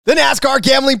The NASCAR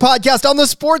Gambling Podcast on the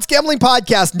Sports Gambling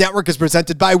Podcast Network is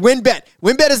presented by WynnBET.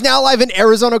 WynnBET is now live in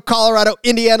Arizona, Colorado,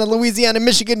 Indiana, Louisiana,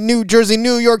 Michigan, New Jersey,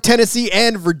 New York, Tennessee,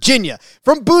 and Virginia.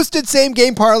 From boosted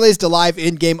same-game parlays to live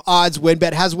in-game odds,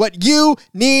 WynnBET has what you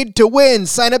need to win.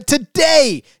 Sign up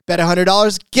today. Bet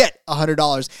 $100, get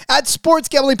 $100 at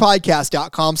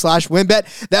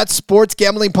sportsgamblingpodcast.com/WynnBET. That's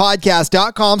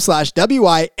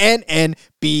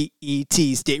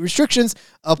sportsgamblingpodcast.com/WYNNBET. State restrictions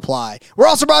apply. We're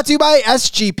also brought to you by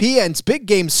SGPN's Big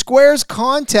Game Squares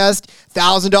contest,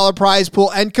 $1,000 prize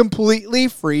pool, and completely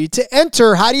free to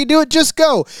enter. How do you do it? Just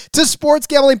go to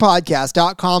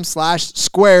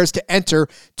sportsgamblingpodcast.com/squares to enter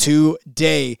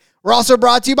today. We're also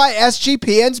brought to you by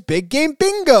SGPN's Big Game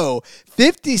Bingo,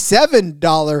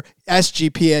 $57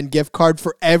 SGPN gift card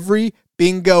for every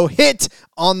bingo hit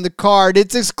on the card.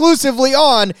 It's exclusively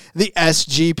on the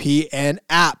SGPN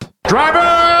app. Driver,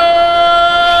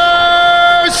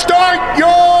 start your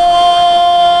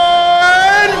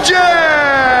engine!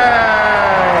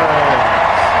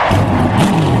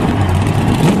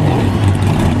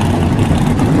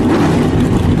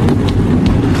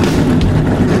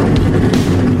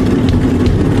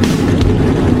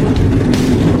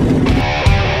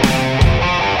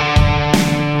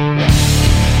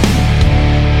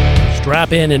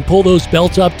 Strap in and pull those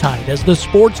belts up tight as the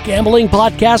Sports Gambling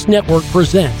Podcast Network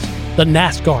presents the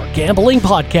NASCAR Gambling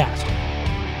Podcast.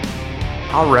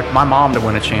 I'll wreck my mom to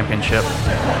win a championship.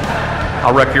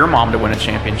 I'll wreck your mom to win a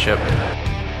championship.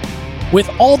 With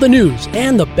all the news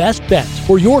and the best bets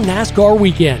for your NASCAR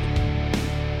weekend.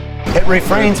 It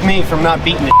refrains me from not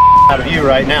beating the out of you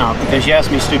right now because you ask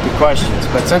me stupid questions.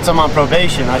 But since I'm on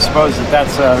probation, I suppose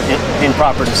that's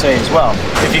improper to say as well.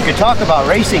 If you could talk about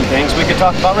racing things, we could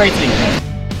talk about racing things.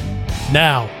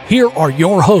 Now, here are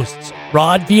your hosts,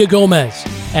 Rod Villagomez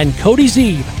and Cody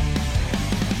Zeeb.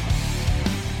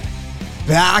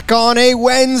 Back on a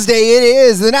Wednesday, it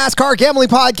is the NASCAR Gambling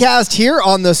Podcast here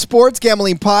on the Sports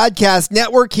Gambling Podcast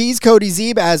Network. He's Cody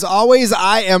Zeeb. As always,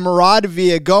 I am Rod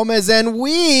Villagomez, and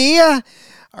we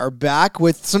are back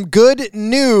with some good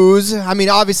news. I mean,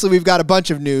 obviously, we've got a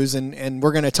bunch of news, and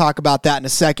we're going to talk about that in a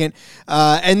second.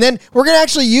 And then we're going to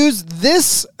actually use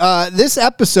this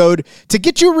episode to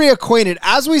get you reacquainted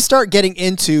as we start getting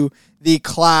into the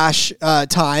Clash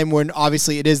time, when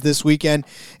obviously it is this weekend.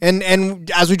 And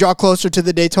as we draw closer to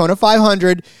the Daytona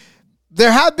 500,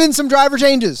 there have been some driver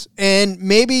changes, and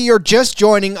maybe you're just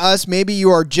joining us. Maybe you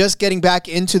are just getting back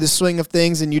into the swing of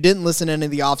things and you didn't listen to any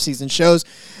of the off-season shows.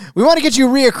 We want to get you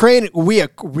reacquainted. We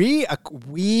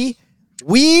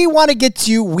want to get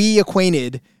you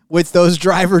reacquainted with those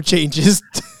driver changes.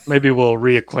 Maybe we'll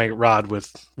reacquaint Rod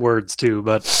with words too,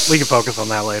 but we can focus on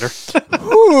that later.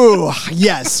 Ooh,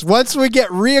 yes. Once we get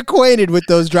reacquainted with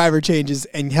those driver changes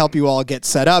and help you all get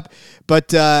set up.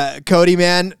 But Cody,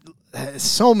 man,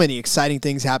 so many exciting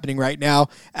things happening right now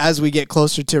as we get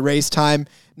closer to race time,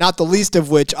 not the least of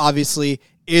which, obviously,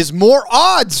 is more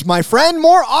odds, my friend.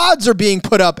 More odds are being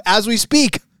put up as we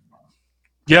speak.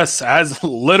 Yes, as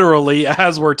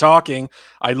we're talking.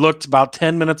 I looked about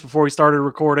 10 minutes before we started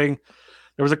recording.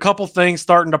 There was a couple things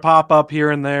starting to pop up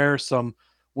here and there, some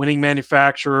winning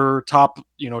manufacturer, top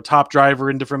driver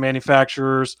in different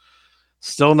manufacturers.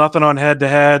 Still nothing on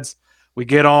head-to-heads. We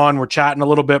get on, we're chatting a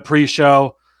little bit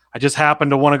pre-show. I just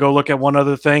happened to want to go look at one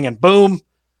other thing, and boom,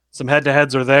 some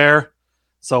head-to-heads are there.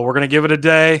 So we're going to give it a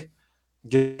day,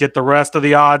 get the rest of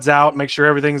the odds out, make sure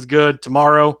everything's good.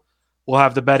 Tomorrow, we'll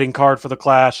have the betting card for the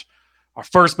Clash, our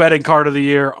first betting card of the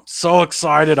year. I'm so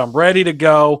excited. I'm ready to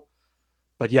go.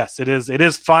 But yes, it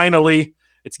is finally,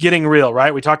 it's getting real,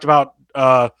 right? We talked about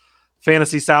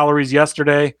fantasy salaries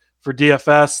yesterday for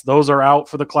DFS. Those are out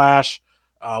for the Clash.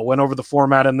 Went over the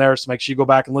format in there, so make sure you go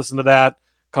back and listen to that.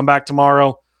 Come back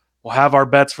tomorrow. We'll have our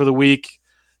bets for the week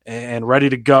and ready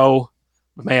to go.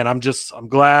 But man, I'm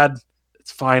glad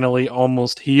it's finally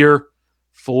almost here.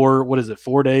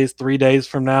 4 days, 3 days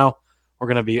from now, we're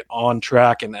going to be on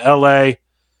track in LA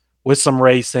with some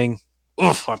racing.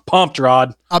 Oof, I'm pumped,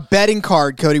 Rod. A betting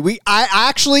card, Cody. I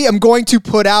actually am going to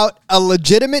put out a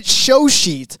legitimate show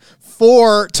sheet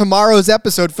for tomorrow's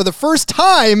episode for the first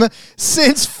time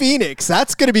since Phoenix.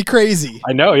 That's going to be crazy.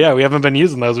 I know, yeah. We haven't been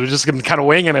using those. We're just been kind of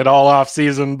winging it all off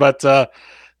season, but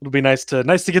it'll be nice to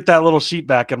get that little sheet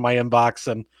back in my inbox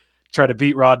and try to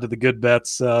beat Rod to the good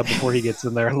bets before he gets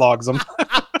in there and logs them.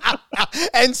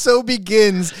 And so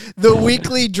begins the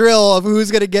weekly drill of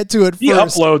who's going to get to it first. He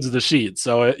uploads the sheet,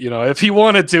 so if he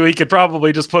wanted to, he could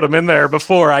probably just put them in there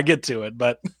before I get to it.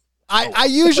 But I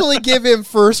usually give him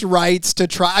first rights to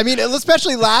try. I mean,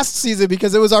 especially last season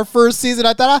because it was our first season.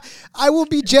 I thought I will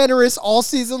be generous all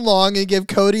season long and give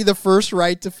Cody the first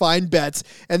right to find bets,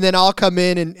 and then I'll come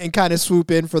in and kind of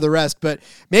swoop in for the rest. But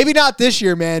maybe not this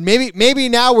year, man. Maybe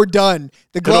now we're done.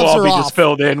 The gloves It'll all are be off. just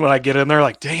filled in when I get in there.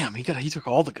 Like, damn, he took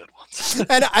all the good ones.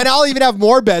 and I'll even have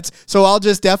more bets, so I'll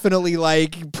just definitely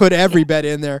like put every bet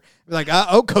in there. Like,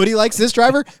 Cody likes this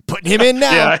driver, putting him in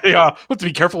now. Yeah. I have to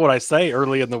be careful what I say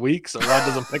early in the week so Rod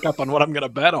doesn't pick up on what I'm going to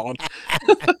bet on.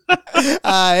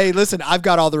 Hey, listen, I've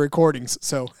got all the recordings,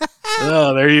 so.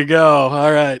 Oh, there you go.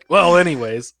 All right. Well,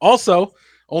 anyways, also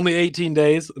only 18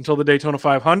 days until the Daytona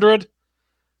 500.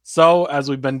 So, as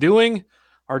we've been doing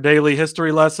our daily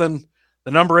history lesson,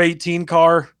 the number 18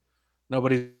 car,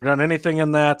 nobody's done anything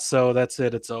in that, so that's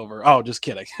it. It's over. Oh, just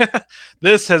kidding.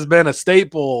 This has been a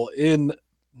staple in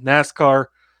NASCAR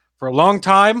for a long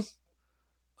time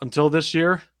until this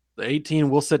year. The 18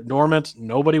 will sit dormant.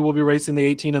 Nobody will be racing the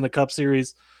 18 in the Cup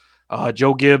Series.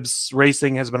 Joe Gibbs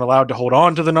Racing has been allowed to hold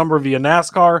on to the number via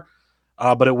NASCAR,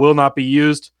 but it will not be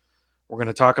used. We're going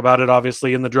to talk about it,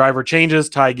 obviously, in the driver changes.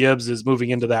 Ty Gibbs is moving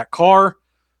into that car,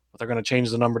 but they're going to change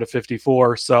the number to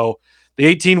 54. So the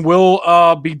 18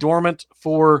 will be dormant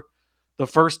for the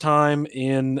first time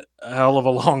in a hell of a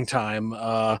long time.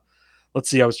 Let's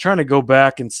see. I was trying to go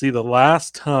back and see the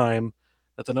last time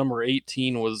that the number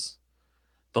 18 was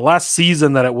 – the last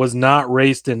season that it was not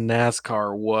raced in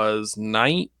NASCAR was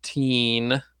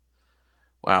 19.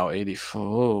 Wow, 84.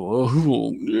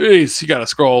 Oh, geez, you got to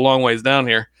scroll a long ways down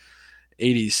here.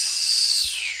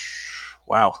 80s.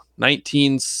 Wow,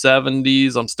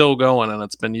 1970s. I'm still going, and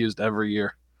it's been used every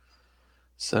year.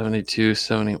 72,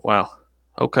 70. Wow.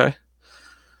 Okay.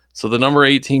 So the number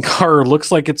 18 car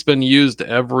looks like it's been used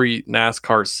every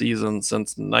NASCAR season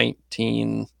since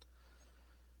 19.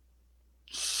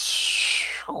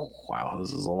 Wow,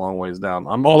 this is a long ways down.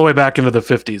 I'm all the way back into the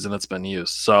 50s, and it's been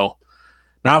used. So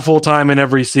not full-time in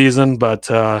every season, but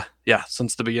yeah,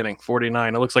 since the beginning,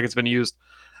 49. It looks like it's been used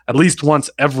at least once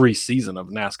every season of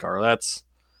NASCAR.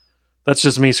 That's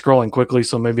just me scrolling quickly,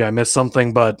 so maybe I missed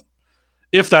something. But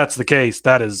if that's the case,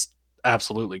 that is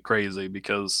absolutely crazy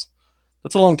because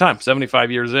that's a long time, 75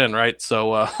 years in, right?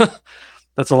 So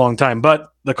that's a long time. But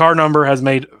the car number has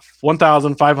made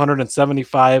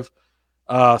 1,575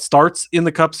 starts in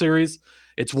the Cup Series.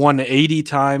 It's won 80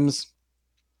 times,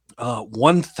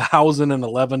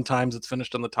 1,011 times it's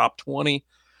finished in the top 20,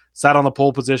 sat on the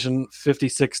pole position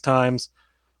 56 times.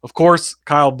 Of course,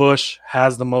 Kyle Busch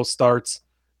has the most starts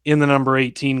in the number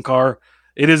 18 car.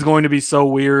 It is going to be so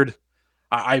weird.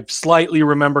 I slightly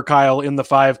remember Kyle in the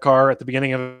 5 car at the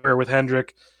beginning of the year with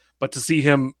Hendrick, but to see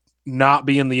him not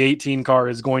be in the 18 car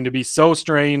is going to be so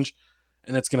strange,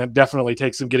 and it's going to definitely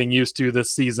take some getting used to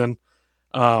this season.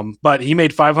 But he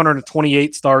made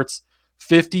 528 starts,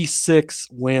 56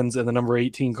 wins in the number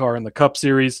 18 car in the Cup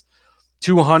Series.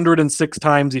 206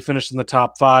 times he finished in the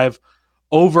top 5.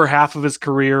 Over half of his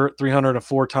career,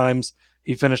 304 times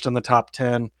he finished in the top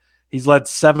 10. He's led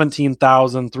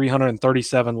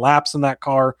 17,337 laps in that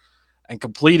car and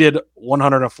completed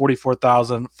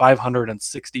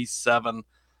 144,567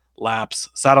 laps.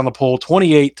 Sat on the pole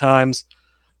 28 times.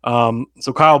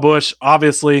 So Kyle Busch,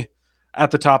 obviously, at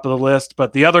the top of the list.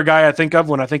 But the other guy I think of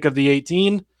when I think of the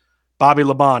 18, Bobby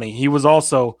Labonte. He was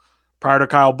also, prior to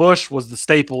Kyle Busch, was the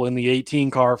staple in the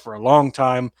 18 car for a long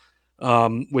time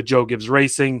with Joe Gibbs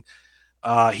Racing.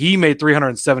 He made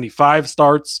 375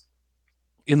 starts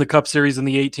in the Cup Series in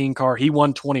the 18 car. He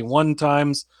won 21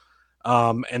 times.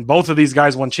 And both of these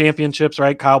guys won championships,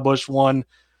 right? Kyle Busch won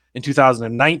in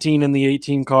 2019 in the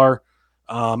 18 car.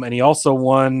 And he also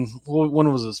won,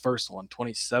 when was his first one?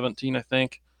 2017, I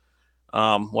think.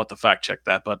 We'll have to fact check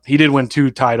that, but he did win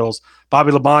 2 titles.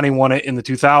 Bobby Labonte won it in the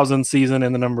 2000 season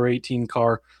in the number 18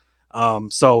 car.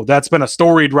 So that's been a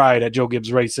storied ride at Joe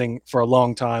Gibbs Racing for a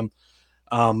long time.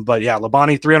 But yeah,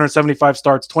 Labonte, 375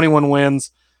 starts, 21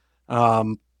 wins.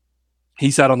 He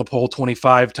sat on the pole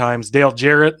 25 times. Dale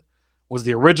Jarrett was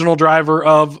the original driver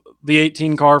of the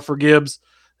 18 car for Gibbs.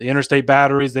 The Interstate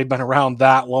batteries, they've been around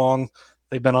that long.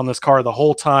 They've been on this car the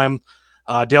whole time.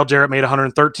 Dale Jarrett made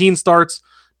 113 starts,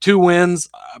 2 wins.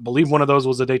 I believe one of those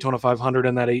was a Daytona 500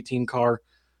 in that 18 car.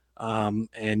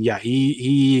 And yeah,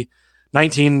 he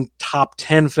 19 top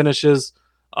 10 finishes,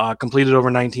 completed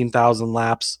over 19,000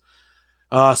 laps.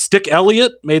 Stick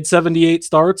Elliott made 78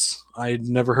 starts. I'd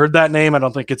never heard that name. I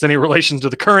don't think it's any relation to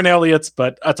the current Elliots,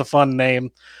 but that's a fun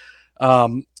name.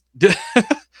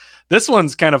 This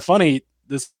one's kind of funny.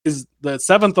 This is the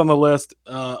 7th on the list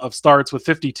of starts with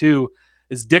 52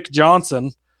 is Dick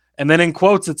Johnson. And then in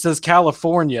quotes, it says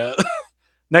California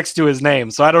next to his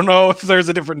name. So I don't know if there's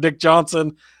a different Dick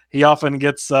Johnson he often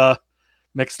gets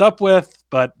mixed up with.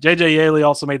 But J.J. Yaley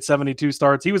also made 72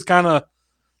 starts. He was kind of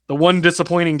the one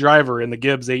disappointing driver in the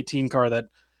Gibbs 18 car that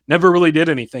never really did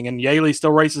anything. And Yaley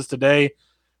still races today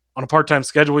on a part-time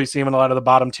schedule. You see him in a lot of the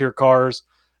bottom tier cars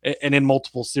and in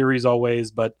multiple series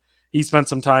always, but he spent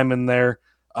some time in there.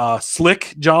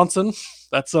 Slick Johnson,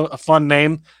 that's a fun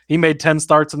name. He made 10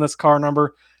 starts in this car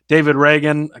number. David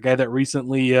Reagan, a guy that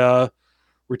recently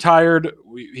retired,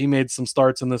 he made some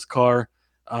starts in this car.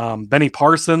 Benny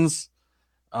Parsons,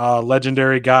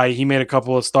 legendary guy, he made a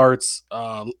couple of starts.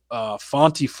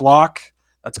 Fonty Flock,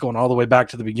 that's going all the way back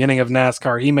to the beginning of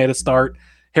NASCAR. He made a start.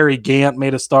 Harry Gant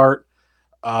made a start.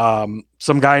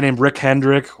 Some guy named Rick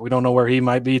Hendrick, we don't know where he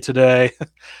might be today.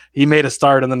 He made a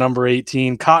start in the number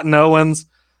 18. Cotton Owens,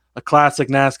 a classic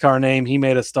NASCAR name, he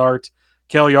made a start.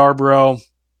 Cale Yarborough,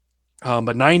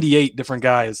 but 98 different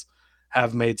guys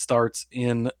have made starts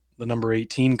in the number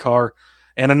 18 car.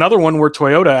 And another one where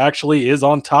Toyota actually is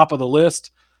on top of the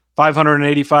list,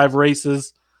 585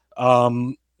 races.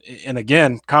 And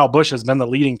again, Kyle Busch has been the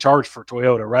leading charge for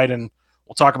Toyota, right? And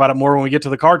we'll talk about it more when we get to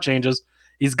the car changes.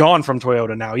 He's gone from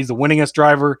Toyota now. He's the winningest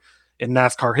driver in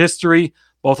NASCAR history,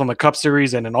 both on the Cup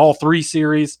Series and in all three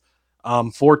series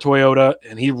for Toyota.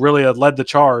 And he really had led the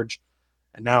charge.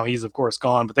 And now he's, of course,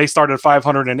 gone. But they started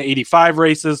 585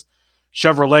 races,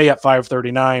 Chevrolet at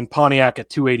 539, Pontiac at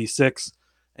 286,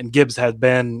 and Gibbs had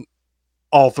been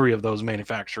all three of those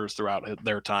manufacturers throughout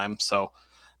their time. So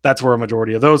that's where a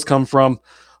majority of those come from.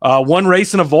 One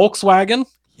race in a Volkswagen.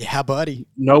 Yeah, buddy.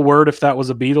 No word if that was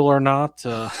a Beetle or not.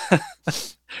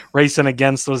 Racing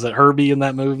against, was it Herbie in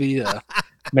that movie?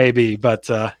 Maybe. But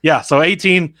yeah, so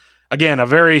 18, again, a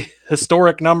very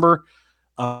historic number.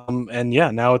 And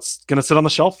yeah, now it's going to sit on the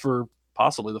shelf for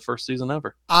possibly the first season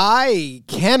ever. I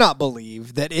cannot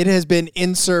believe that it has been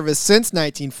in service since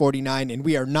 1949, and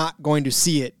we are not going to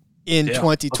see it in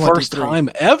 2023. The first time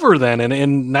ever then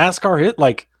in NASCAR hit,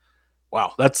 like,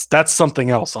 wow, that's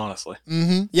something else, honestly.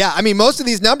 Mm-hmm. Yeah, I mean, most of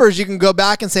these numbers you can go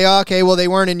back and say, oh, okay, well, they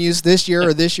weren't in use this year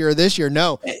or this year or this year.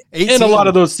 No. 18. In a lot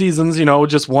of those seasons,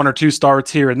 just one or two starts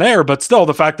here and there, but still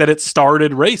the fact that it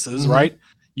started races, right?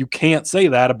 You can't say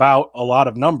that about a lot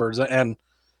of numbers. And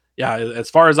yeah, as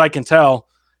far as I can tell,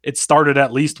 it started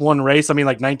at least one race. I mean,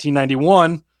 like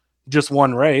 1991, just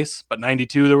one race, but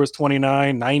 92, there was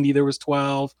 29, 90, there was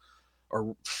 12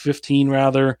 or 15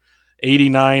 rather.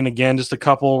 89 again, just a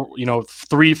couple,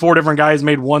 3-4 different guys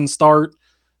made one start.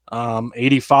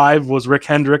 85 was Rick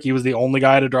Hendrick. He was the only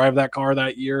guy to drive that car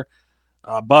that year.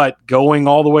 But going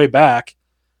all the way back,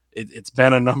 it's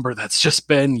been a number that's just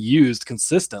been used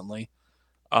consistently.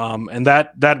 And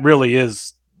that really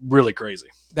is really crazy.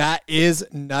 That is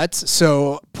nuts.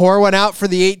 So pour one out for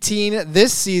the 18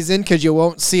 this season, because you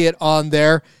won't see it on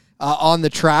there on the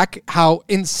track. How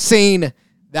insane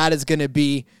that is going to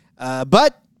be.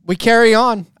 But we carry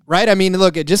on, right? I mean,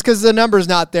 look, just because the number's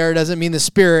not there doesn't mean the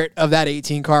spirit of that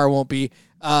 18 car won't be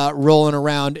rolling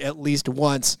around at least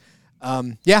once.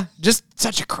 Yeah, just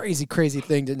such a crazy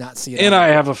thing to not see it. And I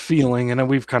have a feeling, and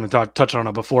we've kind of touched on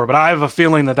it before, but I have a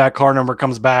feeling that car number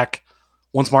comes back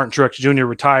once Martin Truex Jr.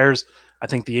 retires. I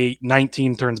think the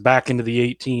 19 turns back into the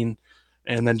 18,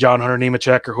 and then John Hunter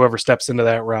Nemechek or whoever steps into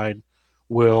that ride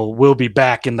will be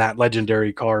back in that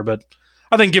legendary car. But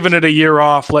I think giving it a year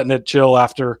off, letting it chill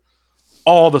after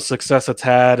all the success it's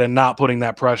had and not putting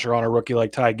that pressure on a rookie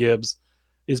like Ty Gibbs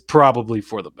is probably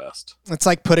for the best. It's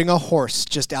like putting a horse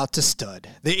just out to stud.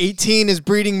 The 18 is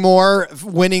breeding more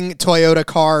winning Toyota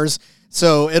cars,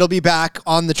 so it'll be back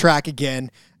on the track again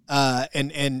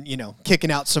and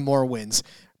kicking out some more wins.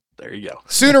 There you go.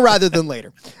 Sooner rather than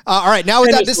later. All right, now with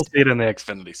that, we'll see it in the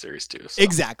Xfinity Series too. So.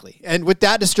 Exactly. And with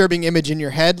that disturbing image in your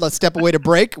head, let's step away to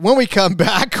break. When we come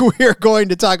back, we are going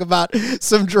to talk about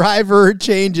some driver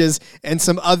changes and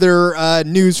some other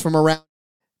news from around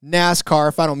NASCAR.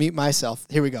 If I don't mute myself,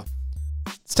 here we go.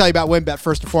 Let's tell you about WynnBET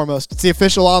first and foremost. It's the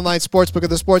official online sportsbook of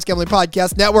the Sports Gambling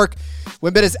Podcast Network.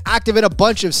 WynnBET is active in a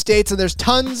bunch of states, and there's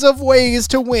tons of ways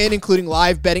to win, including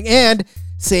live betting and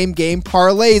same-game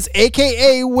parlays,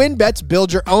 a.k.a. WynnBET's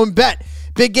Build Your Own Bet.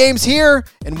 Big games here,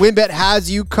 and WynnBET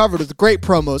has you covered with great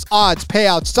promos, odds,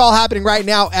 payouts. It's all happening right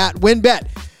now at WynnBET.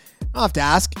 I don't have to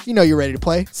ask. You know you're ready to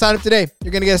play. Sign up today.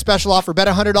 You're going to get a special offer. Bet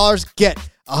 $100, get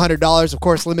 $100. Of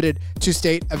course, limited to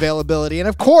state availability. And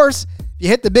of course, if you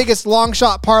hit the biggest long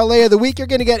shot parlay of the week, you're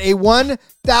going to get a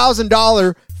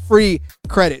 $1,000 free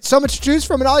credit. So much to choose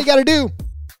from, and all you got to do,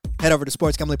 head over to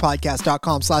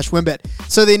sportsgamblingpodcast.com/WynnBET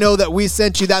so they know that we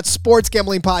sent you. That's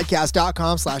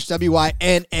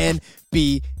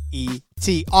sportsgamblingpodcast.com/WYNNBET.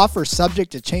 Offer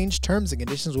subject to change. Terms and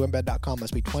conditions. WynnBET.com.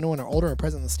 Must be 21 or older and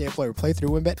present in the state of Florida. Playthrough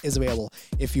WynnBET is available.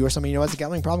 If you or somebody you know has a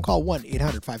gambling problem, call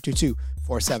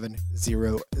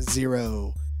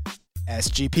 1-800-522-4700.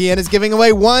 SGPN is giving away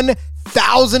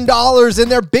 $1,000 in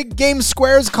their Big Game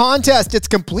Squares contest. It's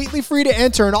completely free to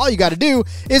enter, and all you got to do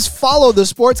is follow the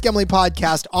Sports Gambling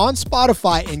Podcast on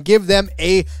Spotify and give them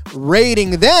a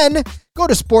rating. Then go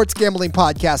to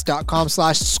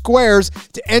sportsgamblingpodcast.com/squares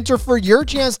to enter for your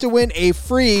chance to win a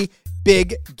free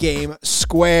Big Game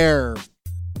Square.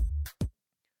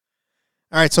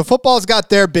 All right, so football's got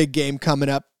their big game coming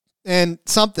up, and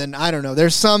something, I don't know,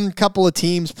 there's some couple of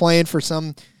teams playing for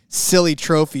some silly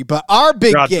trophy, but our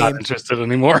big Rod's game, not interested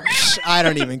anymore. I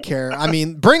don't even care. I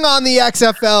mean, bring on the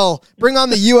XFL, bring on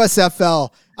the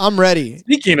USFL. I'm ready.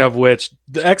 Speaking of which,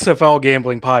 the XFL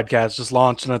Gambling Podcast just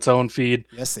launched in its own feed.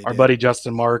 Yes, they Our did. buddy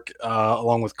Justin Mark,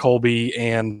 along with Colby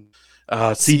and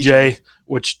CJ,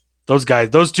 which those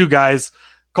two guys,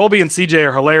 Colby and CJ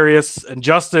are hilarious, and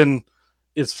Justin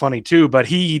is funny too, but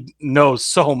he knows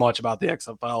so much about the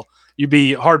XFL. You'd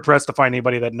be hard pressed to find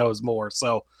anybody that knows more.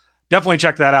 So definitely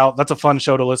check that out. That's a fun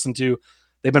show to listen to.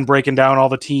 They've been breaking down all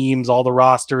the teams, all the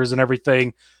rosters and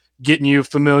everything, getting you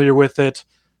familiar with it.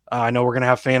 I know we're going to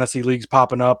have fantasy leagues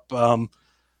popping up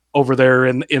over there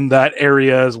in that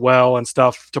area as well and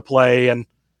stuff to play. And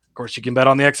of course you can bet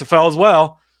on the XFL as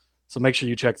well. So make sure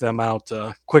you check them out.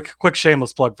 Quick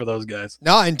shameless plug for those guys.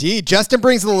 No, indeed. Justin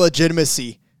brings the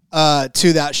legitimacy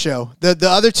to that show. The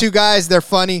other two guys, they're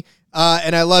funny.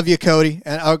 And I love you, Cody,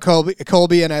 and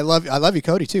Colby, and I love you,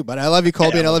 Cody, too. But I love you,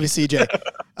 Colby, and I love you, CJ.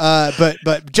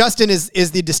 But Justin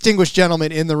is the distinguished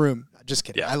gentleman in the room. Just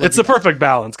kidding. Yeah, it's a perfect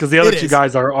balance because the other two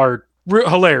guys are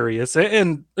hilarious,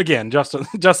 and again, Justin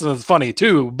is funny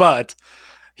too. But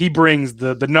he brings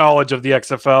the knowledge of the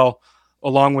XFL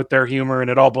along with their humor,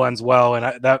 and it all blends well.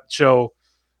 And that show,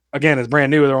 again, is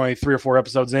brand new. They're only 3 or 4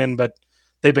 episodes in, but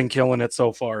they've been killing it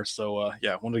so far. So,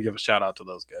 yeah, I wanted to give a shout out to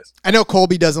those guys. I know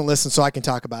Colby doesn't listen, so I can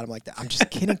talk about him like that. I'm just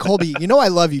kidding, Colby. You know I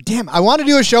love you. Damn, I want to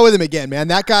do a show with him again, man.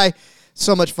 That guy,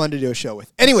 so much fun to do a show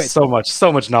with. Anyways. So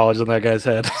much knowledge in that guy's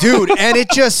head. Dude, and it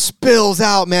just spills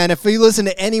out, man. If you listen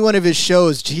to any one of his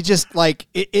shows, he just, like,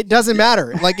 it doesn't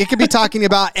matter. Like, it could be talking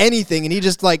about anything, and he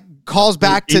just, like, calls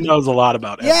back to... He knows a lot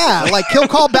about it. Yeah, like, he'll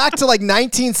call back to, like,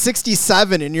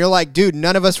 1967, and you're like, dude,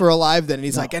 none of us were alive then. And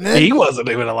he's like... And then, he wasn't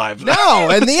even alive then. No,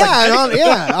 and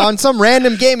on some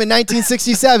random game in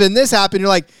 1967, this happened. You're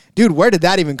like, dude, where did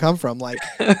that even come from? Like,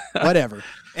 whatever.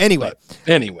 Anyway.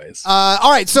 Anyways. All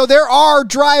right. So there are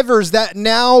drivers that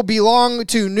now belong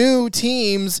to new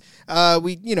teams. A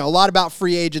lot about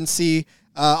free agency.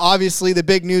 Obviously, the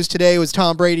big news today was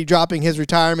Tom Brady dropping his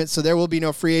retirement, so there will be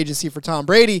no free agency for Tom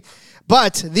Brady.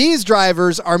 But these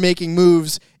drivers are making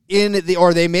moves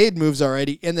they made moves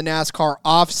already in the NASCAR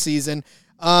offseason.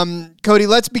 Cody,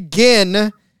 let's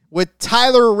begin with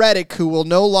Tyler Reddick, who will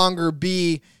no longer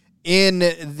be in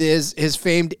his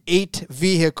famed 8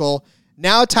 vehicle.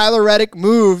 Now Tyler Reddick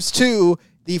moves to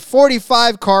the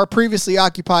 45 car previously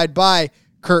occupied by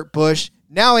Kurt Busch,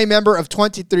 now a member of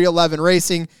 2311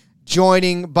 Racing,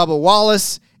 joining Bubba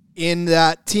Wallace in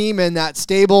that team and that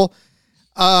stable.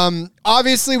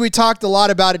 Obviously, we talked a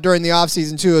lot about it during the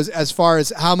offseason, too, as far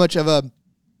as how much of a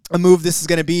move this is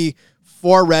going to be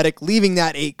for Reddick, leaving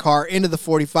that 8 car into the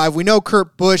 45. We know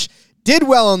Kurt Busch did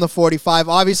well on the 45,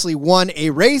 obviously won a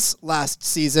race last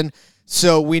season.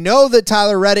 So we know that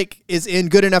Tyler Reddick is in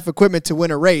good enough equipment to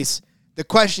win a race. The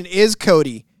question is,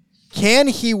 Cody, can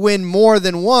he win more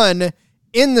than one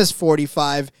in this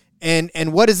 45?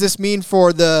 And what does this mean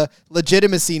for the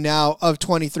legitimacy now of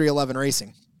 2311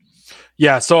 Racing?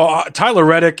 Yeah, so Tyler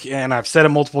Reddick, and I've said it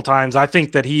multiple times, I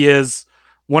think that he is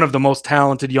one of the most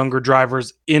talented younger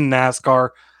drivers in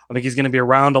NASCAR. I think he's going to be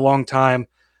around a long time.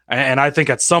 And I think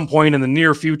at some point in the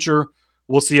near future,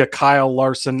 we'll see a Kyle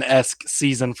Larson-esque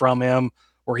season from him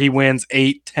where he wins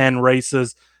 8-10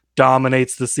 races,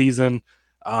 dominates the season.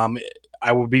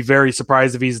 I would be very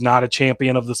surprised if he's not a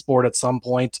champion of the sport at some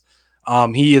point.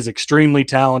 He is extremely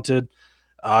talented.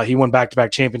 He won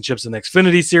back-to-back championships in the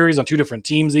Xfinity Series on 2 different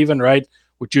teams even, right?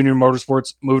 With Junior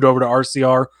Motorsports, moved over to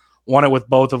RCR, won it with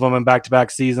both of them in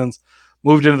back-to-back seasons,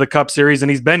 moved into the Cup Series,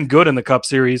 and he's been good in the Cup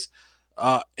Series.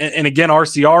 And again,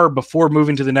 RCR, before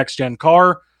moving to the next-gen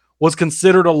car, was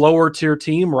considered a lower-tier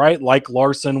team, right? Like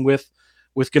Larson with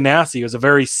Ganassi. It was a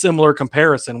very similar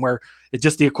comparison where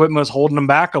the equipment was holding him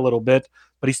back a little bit,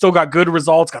 but he still got good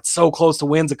results, got so close to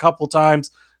wins a couple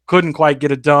times, couldn't quite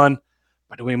get it done.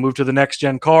 But when we moved to the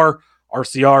next-gen car,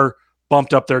 RCR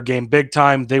bumped up their game big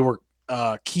time. They were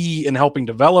key in helping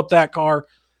develop that car,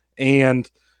 and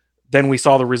then we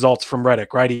saw the results from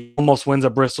Reddick, right? He almost wins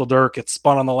at Bristol Dirt, gets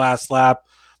spun on the last lap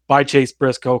by Chase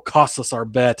Briscoe, costs us our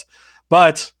bet.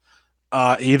 But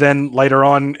he then later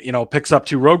on, picks up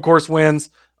 2 road course wins.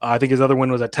 I think his other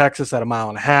win was at Texas at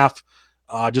 1.5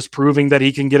 miles, just proving that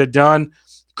he can get it done.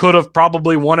 Could have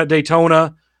probably won at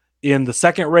Daytona in the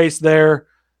second race there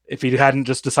if he hadn't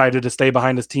just decided to stay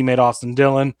behind his teammate Austin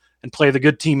Dillon and play the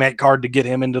good teammate card to get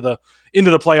him into the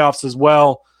playoffs as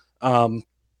well. And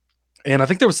I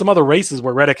think there was some other races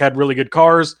where Reddick had really good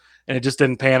cars and it just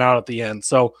didn't pan out at the end.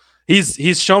 So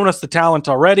he's shown us the talent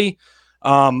already.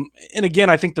 And again,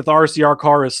 I think that the RCR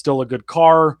car is still a good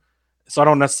car. So I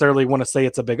don't necessarily want to say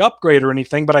it's a big upgrade or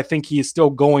anything, but I think he is still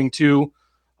going to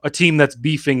a team that's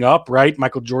beefing up, right?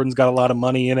 Michael Jordan's got a lot of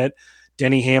money in it.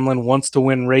 Denny Hamlin wants to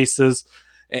win races,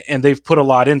 and they've put a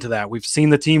lot into that. We've seen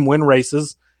the team win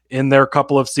races in their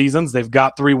couple of seasons. They've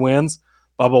got 3 wins.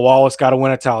 Bubba Wallace got a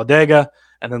win at Talladega,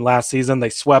 and then last season they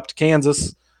swept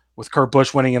Kansas with Kurt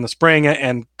Busch winning in the spring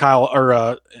and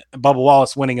Bubba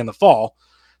Wallace winning in the fall.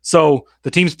 So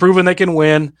the team's proven they can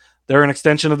win. They're an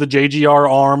extension of the JGR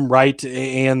arm, right?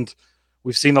 And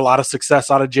we've seen a lot of success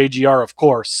out of JGR, of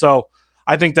course. So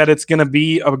I think that it's going to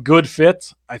be a good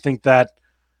fit. I think that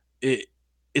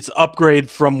it's upgrade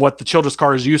from what the Childress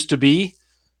cars used to be.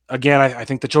 Again, I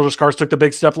think the Childress cars took the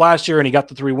big step last year, and he got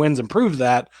the 3 wins and proved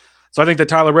that. So I think that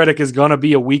Tyler Reddick is going to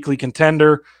be a weekly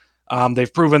contender.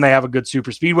 They've proven they have a good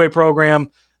super speedway program.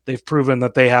 They've proven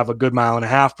that they have a good 1.5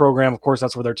 mile program. Of course,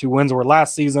 that's where their 2 wins were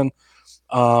last season.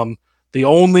 The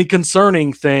only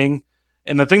concerning thing,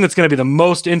 and the thing that's going to be the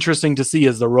most interesting to see,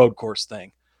 is the road course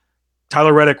thing.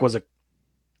 Tyler Reddick was a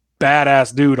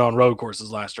badass dude on road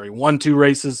courses last year. He won 2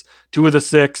 races, 2 of the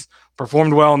 6,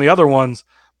 performed well in the other ones,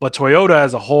 but Toyota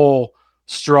as a whole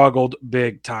struggled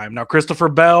big time. Now, Christopher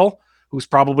Bell, who's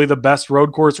probably the best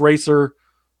road course racer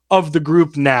of the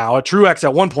group now, a Truex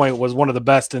at one point was one of the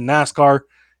best in NASCAR,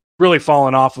 really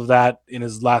fallen off of that in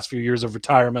his last few years of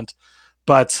retirement.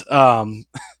 But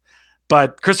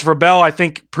Christopher Bell, I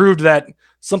think, proved that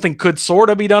something could sort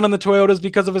of be done in the Toyotas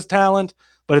because of his talent,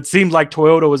 but it seemed like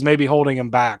Toyota was maybe holding him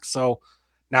back. So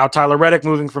now Tyler Reddick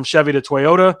moving from Chevy to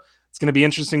Toyota. It's going to be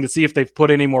interesting to see if they've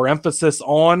put any more emphasis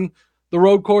on the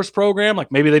road course program.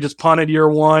 Like maybe they just punted year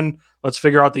 1. Let's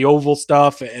figure out the oval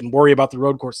stuff and worry about the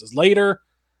road courses later.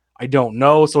 I don't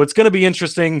know. So it's going to be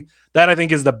interesting. That I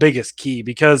think is the biggest key,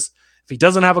 because if he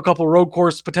doesn't have a couple road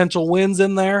course potential wins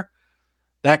in there,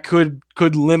 that could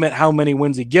limit how many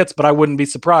wins he gets. But I wouldn't be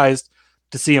surprised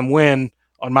to see him win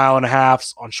on 1.5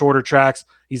 miles, on shorter tracks.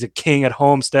 He's a king at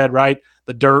Homestead, right?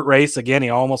 The dirt race, again, he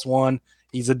almost won.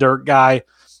 He's a dirt guy.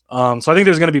 So I think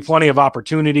there's going to be plenty of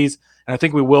opportunities, and I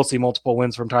think we will see multiple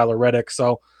wins from Tyler Reddick.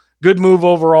 So good move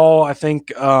overall, I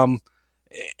think. And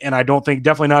I don't think,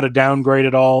 definitely not a downgrade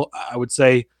at all. I would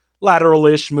say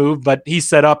lateral-ish move, but he's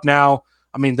set up now.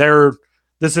 I mean,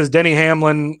 this is Denny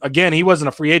Hamlin. Again, he wasn't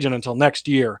a free agent until next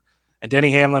year, and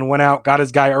Denny Hamlin went out, got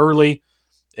his guy early.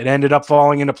 It ended up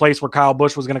falling into place where Kyle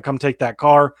Busch was going to come take that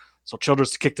car. So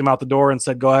Childress kicked him out the door and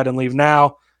said, go ahead and leave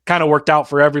now. Kind of worked out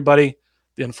for everybody.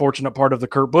 The unfortunate part of the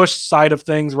Kurt Busch side of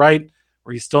things, right,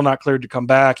 where he's still not cleared to come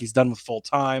back. He's done with full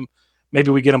time.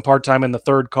 Maybe we get him part-time in the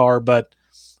 3rd car, but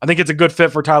I think it's a good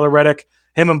fit for Tyler Reddick.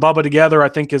 Him and Bubba together, I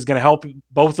think, is going to help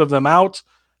both of them out.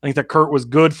 I think that Kurt was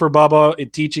good for Bubba in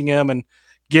teaching him and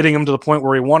getting him to the point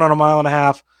where he won on 1.5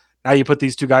 miles. Now you put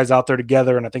these 2 guys out there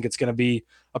together, and I think it's going to be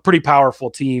a pretty powerful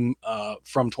team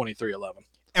from 2311.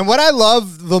 And what I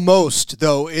love the most,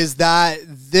 though, is that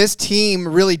this team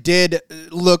really did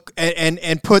look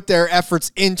and put their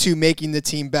efforts into making the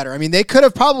team better. I mean, they could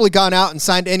have probably gone out and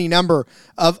signed any number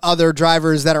of other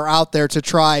drivers that are out there to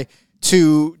try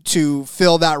to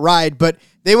fill that ride, but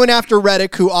they went after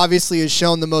Reddick, who obviously has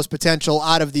shown the most potential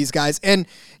out of these guys. And,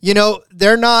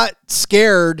 they're not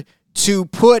scared to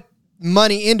put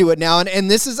money into it now. And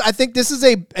I think this is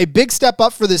a big step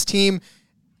up for this team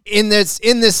in this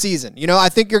season. I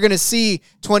think you're going to see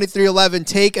 2311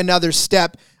 take another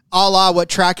step, a la what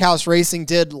Trackhouse Racing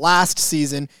did last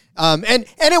season. And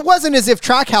it wasn't as if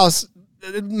Trackhouse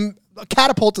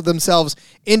catapulted themselves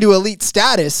into elite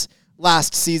status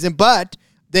last season, but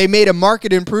they made a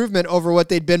marked improvement over what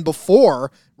they'd been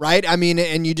before, right? I mean,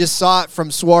 and you just saw it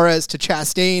from Suarez to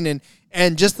Chastain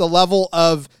and just the level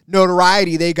of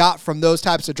notoriety they got from those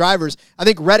types of drivers. I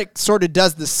think Reddick sort of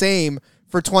does the same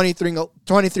for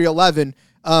 2311.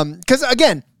 Because,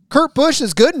 again, Kurt Busch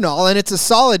is good and all, and it's a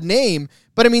solid name,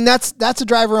 but, I mean, that's a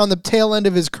driver on the tail end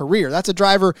of his career. That's a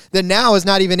driver that now is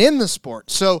not even in the sport.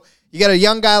 So you got a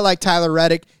young guy like Tyler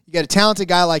Reddick, you got a talented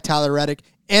guy like Tyler Reddick,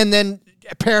 and then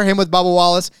pair him with Bubba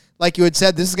Wallace. like you had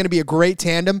said, this is going to be a great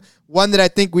tandem, one that I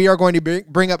think we are going to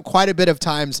bring up quite a bit of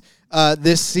times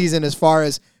this season as far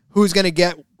as who's going to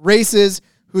get races,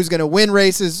 who's going to win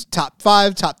races, top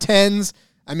 5, top 10s.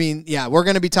 I mean, yeah, we're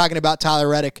going to be talking about Tyler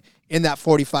Reddick in that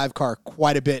 45 car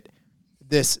quite a bit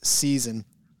this season.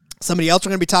 Somebody else we're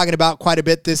going to be talking about quite a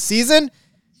bit this season,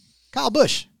 Kyle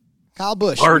Busch.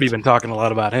 Already been talking a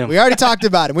lot about him. We already talked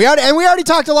about him. We already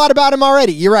talked a lot about him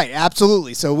already. You're right,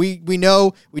 absolutely. So we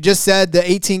know, we just said the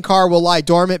 18 car will lie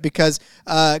dormant because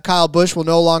Kyle Busch will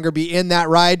no longer be in that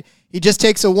ride. He just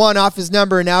takes a 1 off his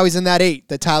number, and now he's in that 8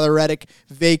 that Tyler Reddick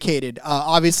vacated.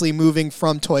 Obviously moving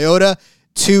from Toyota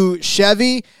to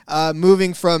Chevy,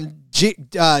 moving from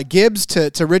Gibbs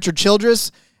to Richard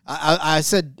Childress. I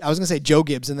was going to say Joe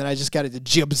Gibbs, and then I just got it to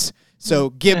Gibbs.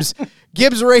 So Gibbs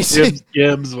Racing.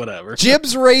 Gibbs, whatever.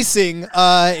 Gibbs Racing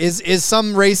is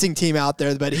some racing team out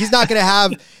there, but he's not going to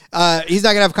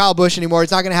have Kyle Busch anymore. He's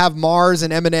not going to have Mars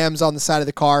and M&Ms on the side of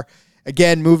the car.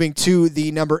 Again, moving to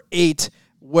the number 8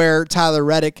 where Tyler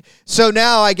Reddick. So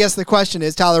now I guess the question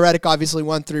is, Tyler Reddick obviously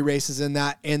won 3 races in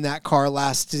that car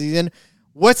last season.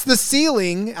 What's the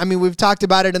ceiling? I mean, we've talked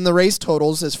about it in the race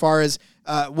totals as far as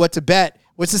what to bet.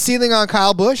 What's the ceiling on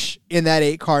Kyle Busch in that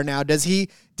 8 car now? Does he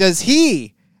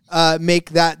make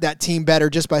that team better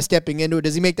just by stepping into it?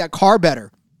 Does he make that car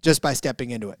better just by stepping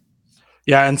into it?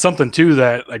 Yeah, and something too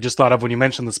that I just thought of when you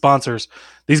mentioned the sponsors.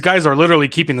 These guys are literally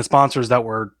keeping the sponsors that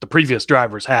were the previous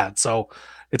drivers had. So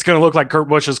it's going to look like Kurt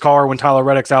Busch's car when Tyler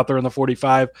Reddick's out there in the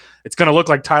 45. It's going to look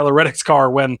like Tyler Reddick's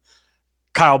car when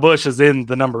Kyle Busch is in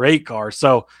the number 8 car.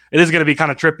 So it is going to be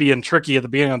kind of trippy and tricky at the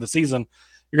beginning of the season.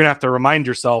 You're going to have to remind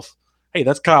yourself, hey,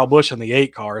 that's Kyle Busch in the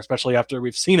 8 car, especially after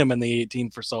we've seen him in the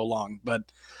 18 for so long. But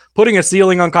putting a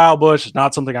ceiling on Kyle Busch is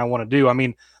not something I want to do. I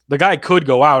mean, the guy could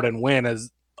go out and win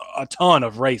a ton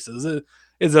of races.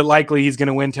 Is it likely he's going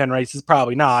to win 10 races?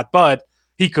 Probably not, but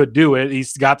he could do it.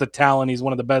 He's got the talent. He's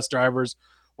one of the best drivers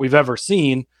we've ever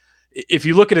seen. If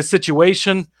you look at his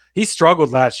situation, he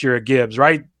struggled last year at Gibbs,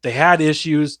 right? They had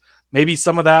issues. Maybe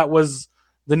some of that was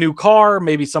the new car.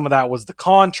 Maybe some of that was the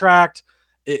contract.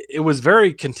 It was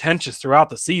very contentious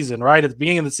throughout the season, right? At the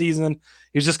beginning of the season,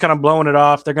 he was just kind of blowing it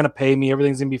off. They're going to pay me.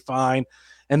 Everything's going to be fine.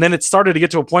 And then it started to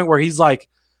get to a point where he's like,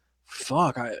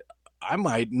 fuck, I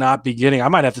might not be I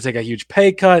might have to take a huge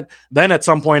pay cut. Then at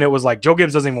some point it was like, Joe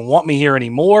Gibbs doesn't even want me here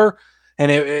anymore. And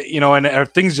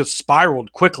and things just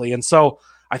spiraled quickly. And so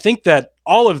I think that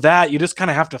all of that, you just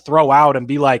kind of have to throw out and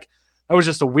be like, that was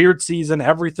just a weird season.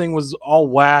 Everything was all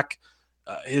whack.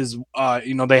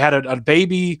 They had a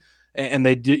baby, and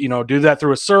they did, do that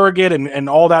through a surrogate and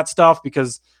all that stuff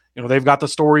because, they've got the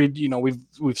story,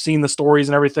 we've seen the stories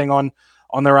and everything on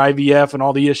their IVF and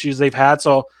all the issues they've had.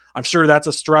 So I'm sure that's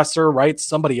a stressor, right?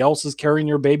 Somebody else is carrying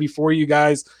your baby for you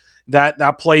guys.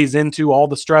 That plays into all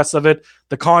the stress of it.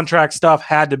 The contract stuff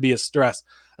had to be a stress,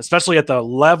 especially at the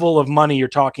level of money you're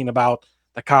talking about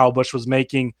that Kyle Busch was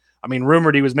making. I mean,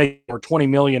 rumored he was making over $20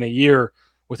 million a year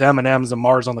with M&Ms and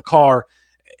Mars on the car,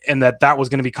 and that was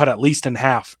going to be cut at least in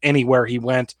half anywhere he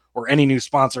went or any new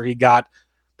sponsor he got.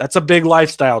 That's a big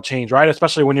lifestyle change, right?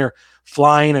 Especially when you're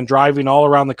flying and driving all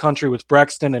around the country with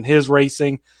Brexton and his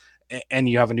racing, and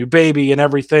you have a new baby and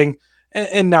everything.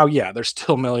 And now, yeah, they're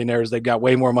still millionaires. They've got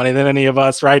way more money than any of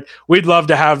us, right? We'd love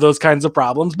to have those kinds of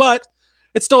problems, but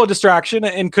it's still a distraction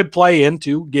and could play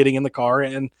into getting in the car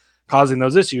and causing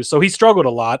those issues. So he struggled a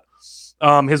lot.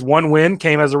 His one win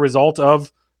came as a result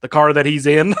of the car that he's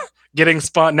in getting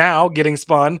spun.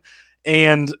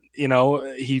 And,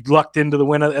 he lucked into the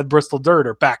win at Bristol Dirt,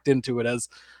 or backed into it, as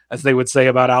they would say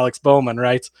about Alex Bowman,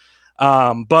 right?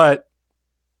 But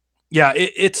yeah,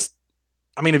 if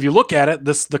you look at it,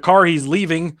 the car he's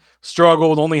leaving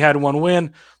struggled, only had 1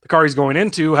 win. The car he's going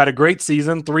into had a great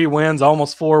season, 3 wins,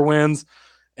 almost 4 wins,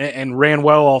 and ran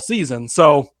well all season.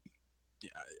 So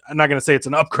I'm not going to say it's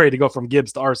an upgrade to go from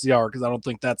Gibbs to RCR, because I don't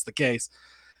think that's the case.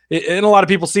 And a lot of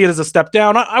people see it as a step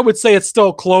down. I would say it's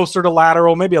still closer to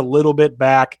lateral, maybe a little bit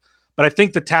back. But I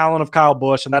think the talent of Kyle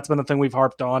Busch, and that's been the thing we've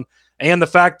harped on, and the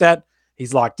fact that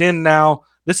he's locked in now,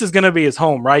 this is going to be his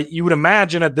home, right? You would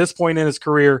imagine at this point in his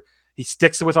career, he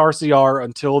sticks with RCR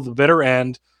until the bitter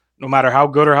end, no matter how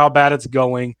good or how bad it's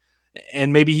going.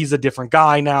 And maybe he's a different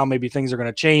guy now. Maybe things are going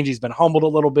to change. He's been humbled a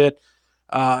little bit.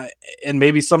 And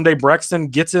maybe someday Brexton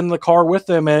gets in the car with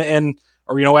him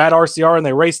or at RCR and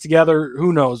they race together.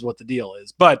 Who knows what the deal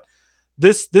is? But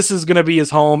this is going to be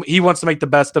his home. He wants to make the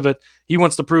best of it. He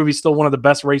wants to prove he's still one of the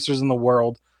best racers in the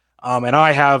world. And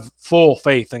I have full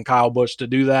faith in Kyle Busch to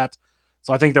do that.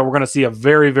 So I think that we're going to see a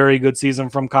very, very good season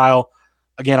from Kyle.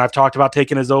 Again, I've talked about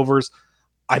taking his overs.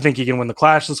 I think he can win the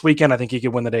Clash this weekend. I think he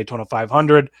can win the Daytona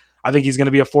 500. I think he's going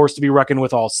to be a force to be reckoned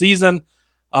with all season.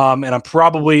 And I'm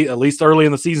probably, at least early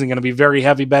in the season, going to be very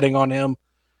heavy betting on him.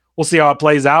 We'll see how it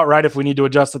plays out, right? If we need to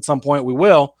adjust at some point, we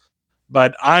will.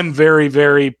 But I'm very,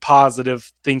 very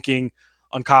positive thinking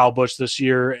on Kyle Busch this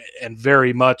year, and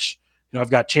very much, I've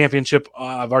got championship.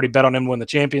 I've already bet on him to win the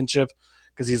championship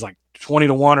because he's like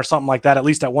 20-1 or something like that, at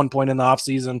least at one point in the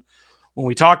offseason when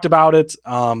we talked about it.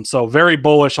 So very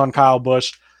bullish on Kyle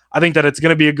Busch. I think that it's going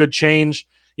to be a good change.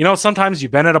 Sometimes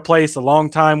you've been at a place a long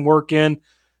time working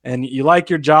and you like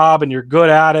your job and you're good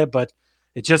at it, but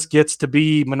it just gets to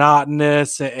be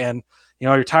monotonous, and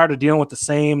you're tired of dealing with the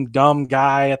same dumb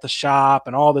guy at the shop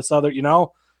and all this other,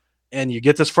 and you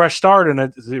get this fresh start and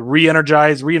it's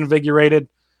re-energized, reinvigorated.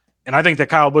 And I think that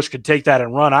Kyle Busch could take that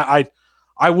and run.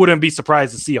 I wouldn't be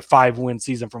surprised to see a 5-win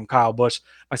season from Kyle Busch.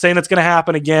 Am I saying it's going to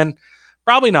happen again?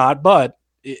 Probably not, but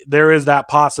there is that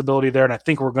possibility there, and I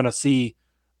think we're going to see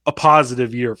a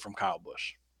positive year from Kyle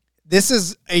Busch. This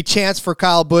is a chance for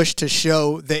Kyle Busch to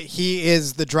show that he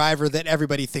is the driver that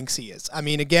everybody thinks he is. I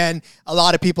mean, again, a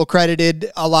lot of people credited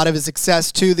a lot of his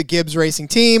success to the Gibbs Racing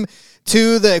team,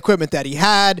 to the equipment that he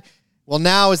had. Well,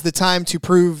 now is the time to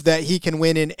prove that he can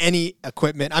win in any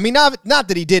equipment. I mean, not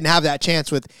that he didn't have that chance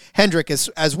with Hendrick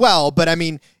as well, but I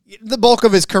mean, the bulk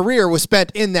of his career was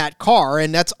spent in that car,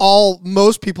 and that's all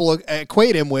most people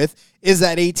equate him with is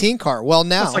that 18 car. Well,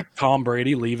 now it's like Tom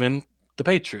Brady leaving the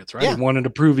Patriots, right? Yeah. He wanted to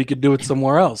prove he could do it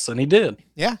somewhere else, and he did.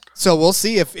 Yeah. So we'll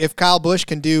see if Kyle Busch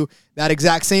can do that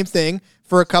exact same thing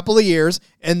for a couple of years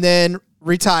and then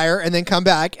retire and then come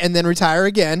back and then retire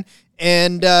again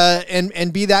and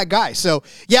be that guy. So,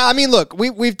 yeah, I mean, look,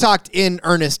 we've talked in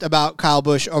earnest about Kyle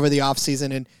Busch over the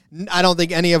offseason, and I don't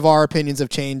think any of our opinions have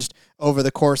changed over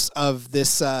the course of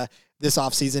this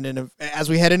offseason. And as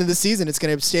we head into the season, it's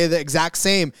going to stay the exact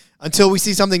same until we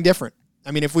see something different. I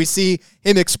mean, if we see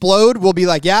him explode, we'll be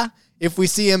like, yeah. If we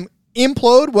see him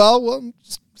implode, well, we'll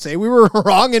say we were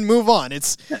wrong and move on.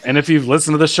 And if you've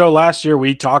listened to the show last year,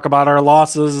 we talk about our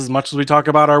losses as much as we talk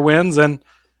about our wins. And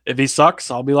if he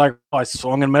sucks, I'll be like, oh, I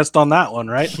swung and missed on that one,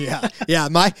 right? Yeah.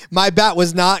 My bat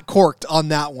was not corked on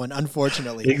that one,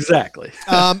 unfortunately. Exactly.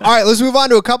 All right, let's move on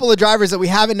to a couple of drivers that we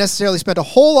haven't necessarily spent a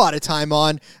whole lot of time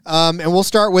on. And we'll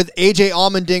start with AJ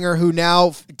Allmendinger, who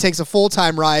now takes a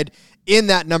full-time ride in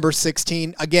that number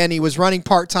 16. Again, he was running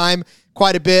part-time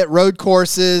quite a bit, road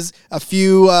courses, a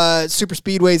few super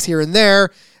speedways here and there.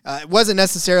 It wasn't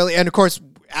necessarily, and of course,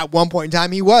 at one point in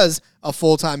time, he was a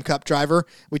full-time Cup driver.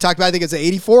 We talked about, I think it's an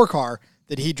 84 car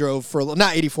that he drove for,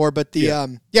 not 84, but the,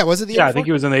 was it the 84? Yeah, I think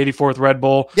he was in the 84th Red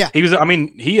Bull. Yeah.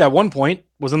 He at one point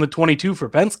was in the 22 for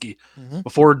Penske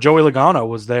before Joey Logano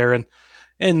was there.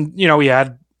 And he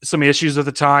had some issues at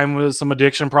the time with some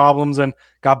addiction problems and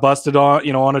got busted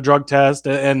on a drug test,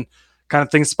 and kind of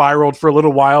things spiraled for a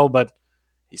little while, but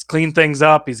he's cleaned things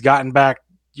up. He's gotten back,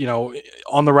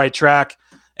 on the right track,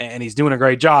 and he's doing a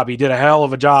great job. He did a hell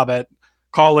of a job at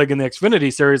Kaulig in the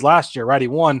Xfinity Series last year, right? He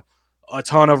won a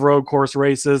ton of road course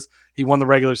races. He won the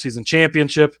regular season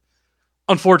championship.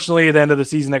 Unfortunately, at the end of the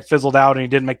season, it fizzled out and he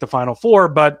didn't make the Final Four,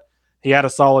 but he had a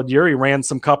solid year. He ran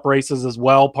some Cup races as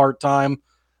well, part-time.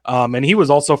 And he was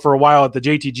also for a while at the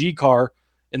JTG car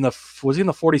was he in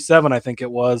the 47, I think it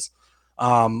was,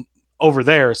 over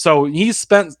there. So he's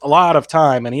spent a lot of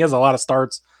time and he has a lot of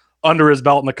starts under his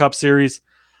belt in the Cup Series.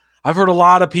 I've heard a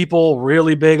lot of people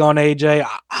really big on AJ.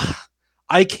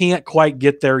 I can't quite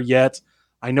get there yet.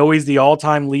 I know he's the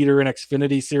all-time leader in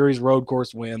Xfinity Series road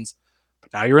course wins,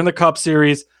 but now you're in the Cup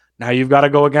Series. Now you've got to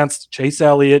go against Chase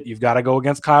Elliott. You've got to go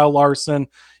against Kyle Larson.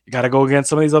 You got to go against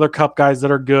some of these other Cup guys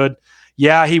that are good.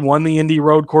 Yeah, he won the Indy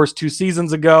road course 2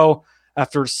 seasons ago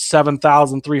after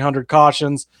 7,300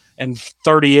 cautions and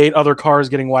 38 other cars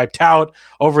getting wiped out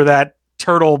over that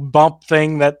turtle bump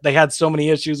thing that they had so many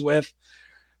issues with.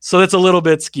 So that's a little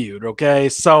bit skewed, okay?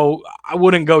 So I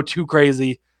wouldn't go too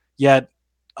crazy yet.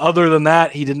 Other than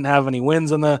that, he didn't have any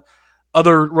wins in the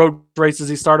other road races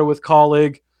he started with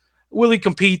Kaulig. Will he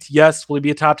compete? Yes. Will he be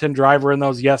a top 10 driver in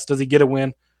those? Yes. Does he get a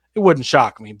win? It wouldn't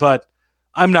shock me, but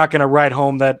I'm not going to write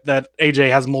home that AJ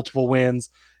has multiple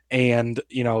wins and,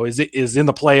 is in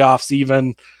the playoffs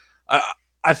even.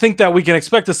 I think that we can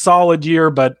expect a solid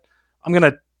year, but I'm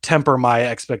going to temper my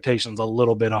expectations a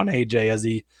little bit on AJ as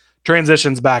he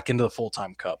transitions back into the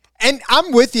full-time Cup. And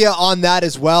I'm with you on that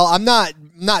as well. I'm not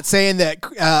saying that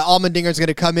Allmendinger is going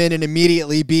to come in and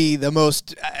immediately be the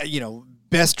most,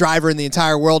 best driver in the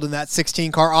entire world in that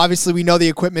 16 car. Obviously, we know the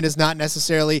equipment is not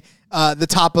necessarily the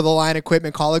top of the line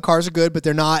equipment. Kaulig cars are good, but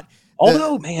they're not.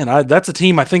 Although, that's a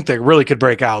team I think that really could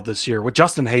break out this year with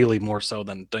Justin Haley more so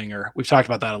than Dinger. We've talked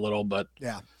about that a little, but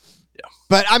yeah.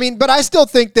 But I still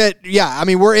think that,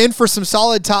 we're in for some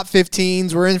solid top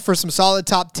 15s. We're in for some solid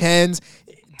top 10s.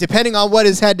 depending on what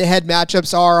his head-to-head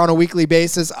matchups are on a weekly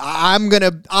basis, I'm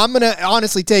gonna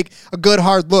honestly take a good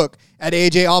hard look at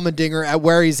AJ Allmendinger at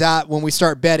where he's at when we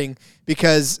start betting,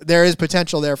 because there is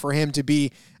potential there for him to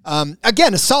be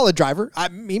again a solid driver.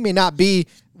 He may not be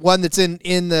one that's in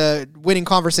the winning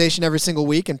conversation every single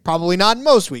week, and probably not in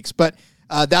most weeks, but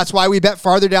that's why we bet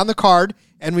farther down the card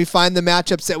and we find the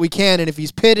matchups that we can. And if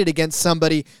he's pitted against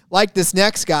somebody like this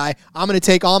next guy, I'm going to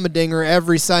take Allmendinger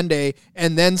every Sunday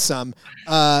and then some,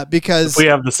 because if we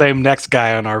have the same next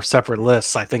guy on our separate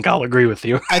lists, I think I'll agree with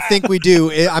you. I think we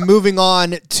do. I'm moving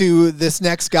on to this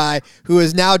next guy who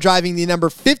is now driving the number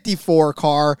 54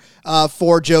 car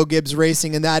for Joe Gibbs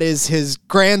Racing, and that is his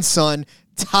grandson,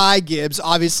 Ty Gibbs,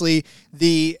 obviously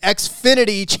the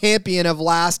Xfinity champion of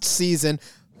last season.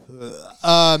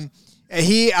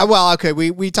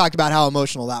 We talked about how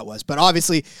emotional that was, but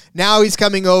obviously now he's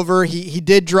coming over. He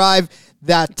did drive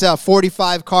that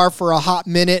 45 car for a hot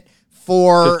minute,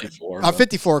 for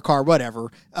 54 car,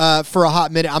 whatever, for a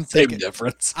hot minute. I'm thinking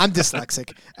difference. I'm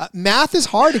dyslexic. Math is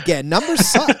hard again. Numbers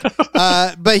suck.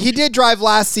 But he did drive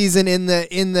last season in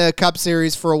the Cup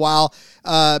Series for a while,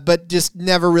 but just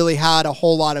never really had a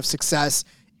whole lot of success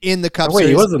in the Cup Series.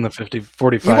 He was in the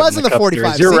 45. He was in the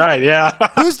 45. You're right, yeah.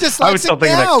 Who's dyslexic I was still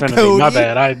thinking now, Xfinity. Cody? My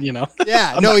bad.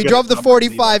 Yeah, no, he drove the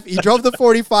 45. He drove the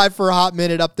 45 for a hot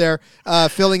minute up there,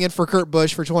 filling in for Kurt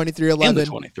Busch for 23-11. In the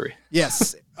 23.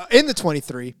 Yes, in the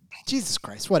 23. Jesus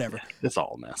Christ, whatever. It's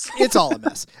all a mess. It's all a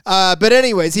mess. But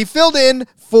anyways, he filled in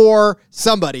for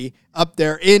somebody up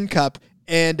there in Cup,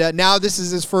 and now this is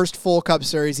his first full Cup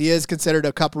Series. He is considered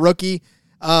a Cup rookie.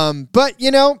 But,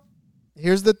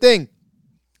 here's the thing.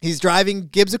 He's driving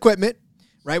Gibbs equipment,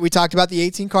 right? We talked about the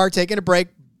 18 car taking a break,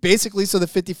 basically so the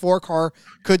 54 car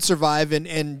could survive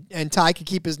and Ty could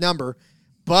keep his number.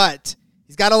 But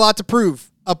he's got a lot to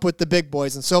prove up with the big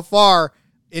boys. And so far,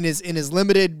 in his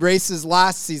limited races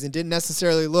last season, didn't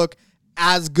necessarily look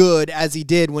as good as he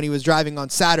did when he was driving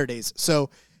on Saturdays. So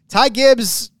Ty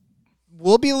Gibbs,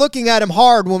 we'll be looking at him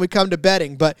hard when we come to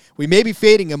betting, but we may be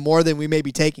fading him more than we may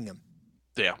be taking him.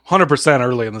 Yeah, 100%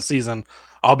 early in the season.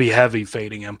 I'll be heavy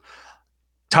fading him.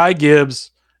 Ty Gibbs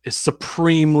is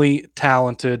supremely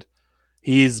talented.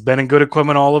 He's been in good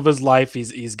equipment all of his life.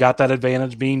 He's got that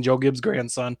advantage being Joe Gibbs'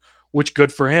 grandson, which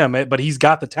good for him, but he's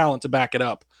got the talent to back it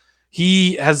up.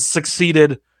 He has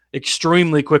succeeded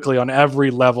extremely quickly on every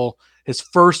level. His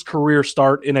first career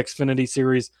start in Xfinity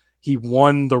Series, he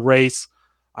won the race.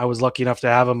 I was lucky enough to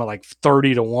have him at like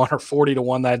 30-1 or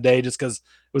 40-1 that day just because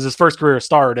it was his first career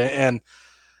start.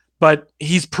 But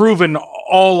he's proven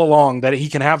all along that he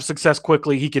can have success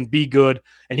quickly, he can be good,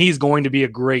 and he's going to be a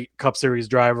great Cup Series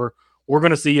driver. We're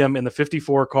going to see him in the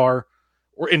 54 car.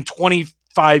 We're in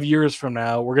 25 years from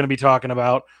now, we're going to be talking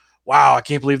about, wow, I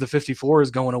can't believe the 54 is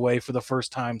going away for the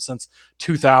first time since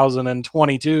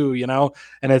 2022,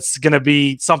 and it's going to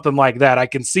be something like that. I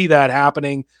can see that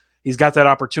happening. He's got that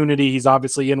opportunity. He's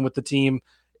obviously in with the team.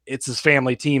 It's his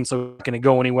family team, so he's not going to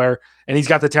go anywhere, and he's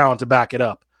got the talent to back it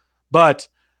up. But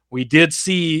we did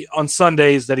see on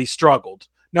Sundays that he struggled.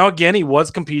 Now, again, he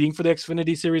was competing for the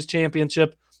Xfinity Series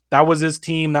championship. That was his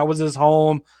team. That was his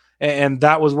home. And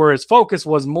that was where his focus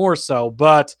was more so.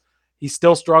 But he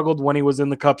still struggled when he was in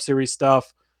the Cup Series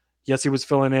stuff. Yes, he was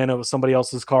filling in. It was somebody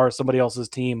else's car, somebody else's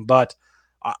team. But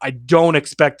I don't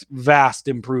expect vast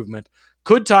improvement.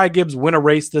 Could Ty Gibbs win a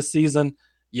race this season?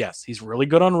 Yes, he's really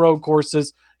good on road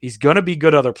courses. He's going to be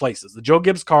good other places. The Joe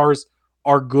Gibbs cars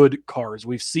are good cars.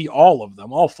 We see all of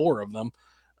them, all four of them,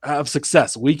 have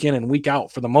success week in and week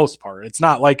out for the most part. It's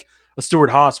not like a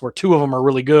Stewart-Haas where two of them are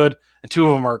really good and two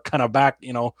of them are kind of back,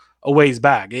 a ways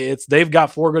back. They've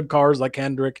got four good cars like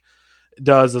Hendrick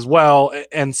does as well.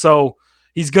 And so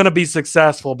he's going to be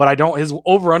successful, but his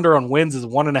over-under on wins is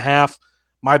 1.5.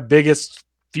 My biggest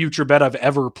future bet I've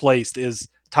ever placed is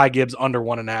Ty Gibbs under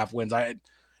 1.5 wins.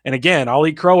 And again, I'll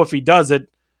eat crow if he does it.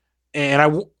 And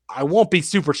I won't be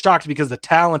super shocked because the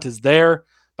talent is there,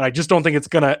 but I just don't think it's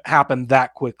going to happen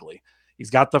that quickly. He's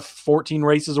got the 14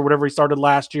 races or whatever he started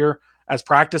last year as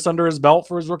practice under his belt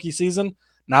for his rookie season.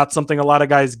 Not something a lot of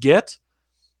guys get,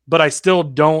 but I still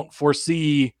don't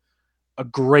foresee a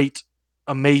great,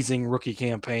 amazing rookie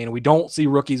campaign. We don't see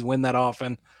rookies win that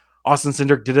often. Austin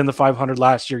Cindric did in the 500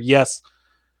 last year. Yes,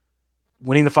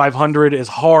 winning the 500 is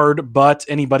hard, but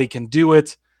anybody can do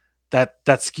it. That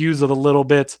skews it a little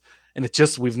bit. And it's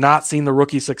just, we've not seen the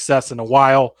rookie success in a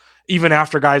while, even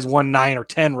after guys won 9 or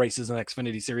 10 races in the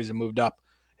Xfinity Series and moved up.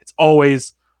 It's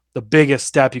always the biggest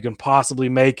step you can possibly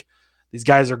make. These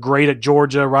guys are great at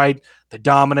Georgia, right? They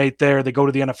dominate there. They go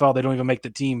to the NFL. They don't even make the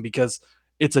team because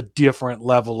it's a different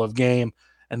level of game.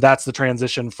 And that's the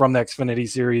transition from the Xfinity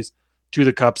Series to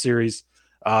the Cup Series.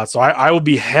 So I will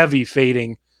be heavy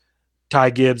fading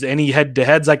Ty Gibbs. Any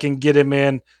head-to-heads I can get him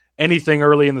in, anything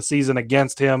early in the season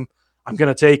against him, I'm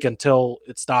going to take until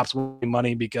it stops winning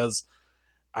money, because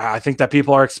I think that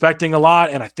people are expecting a lot,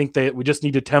 and I think that we just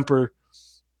need to temper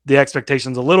the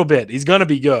expectations a little bit. He's going to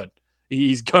be good.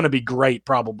 He's going to be great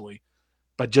probably,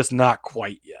 but just not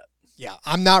quite yet. Yeah,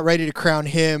 I'm not ready to crown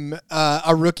him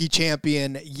a rookie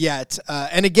champion yet.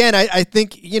 And again, I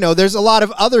think, there's a lot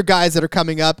of other guys that are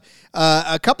coming up,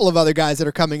 a couple of other guys that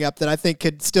are coming up that I think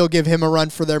could still give him a run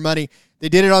for their money. They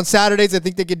did it on Saturdays. I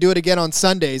think they could do it again on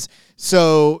Sundays.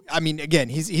 So, I mean, again,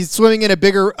 he's swimming in a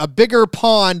bigger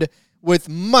pond with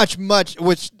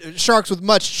sharks with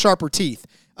much sharper teeth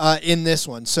in this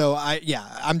one. So,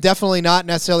 I'm definitely not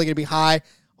necessarily going to be high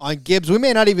on Gibbs. We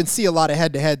may not even see a lot of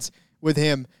head-to-heads with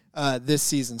him this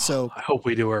season. So I hope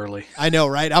we do early. I know,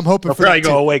 right? I'm hoping They'll for probably that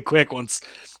go too. away quick once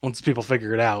people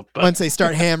figure it out. But Once they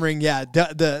start hammering,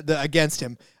 the against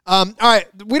him. All right,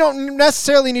 we don't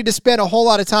necessarily need to spend a whole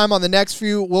lot of time on the next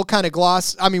few. We'll kind of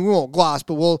gloss. I mean, we won't gloss,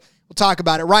 but we'll talk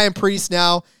about it. Ryan Preece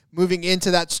now moving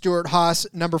into that Stewart-Haas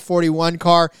number 41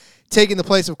 car, taking the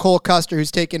place of Cole Custer,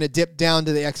 who's taken a dip down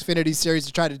to the Xfinity Series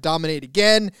to try to dominate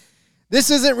again.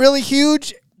 This isn't really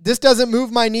huge. This doesn't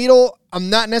move my needle. I'm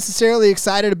not necessarily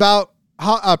excited about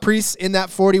Preece in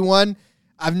that 41.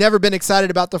 I've never been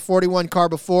excited about the 41 car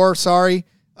before. Sorry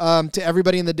to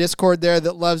everybody in the Discord there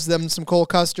that loves them some Cole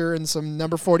Custer and some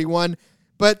number 41.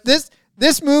 But this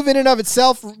move in and of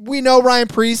itself, we know Ryan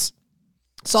Preece,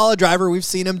 solid driver. We've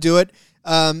seen him do it,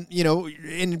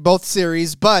 in both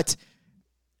series. But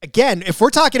again, if we're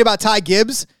talking about Ty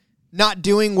Gibbs not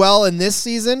doing well in this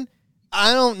season,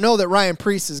 I don't know that Ryan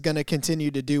Preece is going to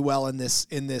continue to do well in this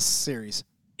series.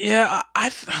 yeah,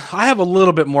 I have a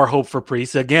little bit more hope for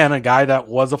Preece. Again, a guy that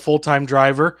was a full-time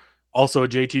driver, also a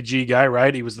JTG guy,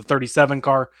 right? He was the 37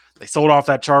 car. They sold off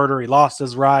that charter. He lost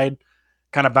his ride,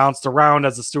 kind of bounced around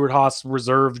as a Stewart-Haas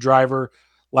reserve driver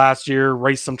last year,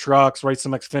 raced some trucks, raced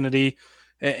some Xfinity,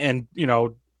 and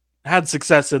had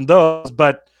success in those.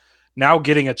 But now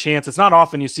getting a chance, it's not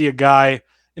often you see a guy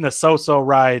in a so-so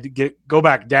ride go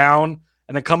back down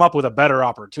and then come up with a better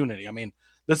opportunity. I mean,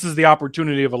 this is the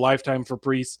opportunity of a lifetime for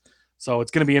Preece, so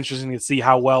it's going to be interesting to see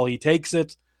how well he takes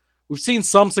it. We've seen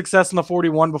some success in the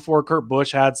 41 before. Kurt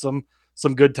Busch had some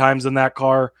good times in that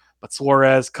car, but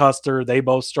Suarez, Custer, they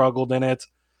both struggled in it.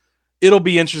 It'll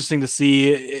be interesting to see.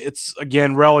 It's,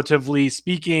 again, relatively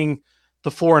speaking,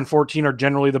 the 4 and 14 are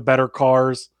generally the better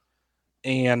cars,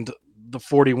 and the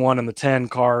 41 and the 10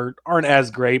 car aren't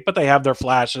as great, but they have their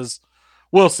flashes.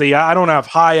 We'll see. I don't have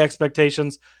high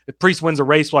expectations. If Preece wins a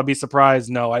race, will I be surprised?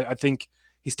 No, I think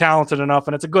he's talented enough,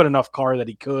 and it's a good enough car that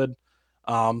he could.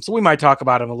 So we might talk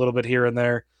about him a little bit here and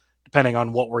there, depending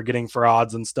on what we're getting for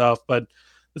odds and stuff. But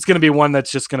it's going to be one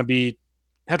that's just going to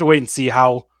have to wait and see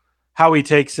how he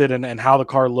takes it and how the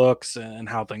car looks and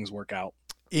how things work out.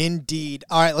 Indeed.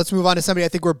 All right, let's move on to somebody I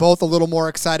think we're both a little more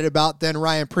excited about than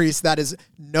Ryan Preece. That is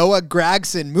Noah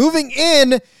Gragson moving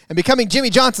in and becoming Jimmy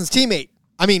Johnson's teammate.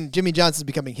 I mean, Jimmy Johnson's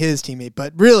becoming his teammate,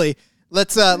 but really,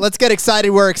 let's get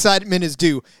excited where excitement is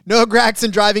due. Noah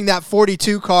Gragson driving that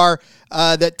 42 car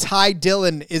that Ty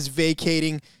Dillon is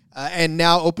vacating and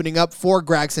now opening up for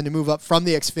Gragson to move up from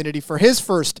the Xfinity for his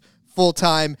first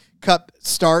full-time Cup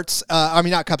starts.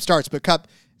 Not Cup starts, but Cup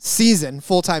season,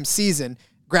 full-time season.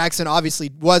 Gragson obviously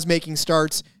was making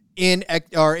starts in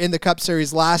the Cup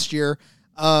Series last year.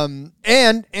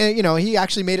 And he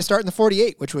actually made a start in the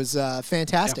 48, which was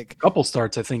fantastic. Yeah, a couple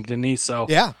starts, I think, didn't he? So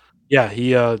yeah,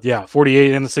 he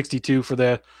 48 and the 62 for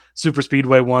the Super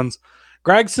Speedway ones.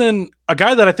 Gragson, a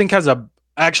guy that I think has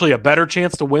actually a better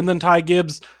chance to win than Ty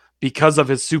Gibbs because of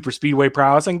his Super Speedway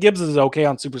prowess. And Gibbs is okay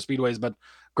on Super Speedways, but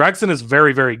Gragson is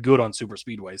very, very good on Super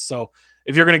Speedways. So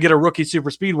if you're going to get a rookie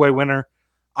Super Speedway winner,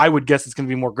 I would guess it's going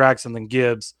to be more Gragson than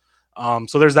Gibbs.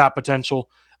 So there's that potential.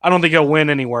 I don't think he'll win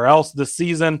anywhere else this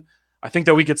season. I think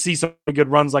that we could see some good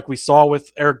runs like we saw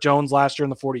with Eric Jones last year in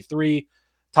the 43.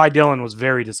 Ty Dillon was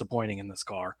very disappointing in this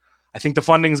car. I think the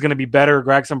funding is going to be better.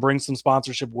 Gragson brings some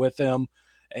sponsorship with him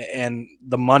and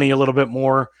the money a little bit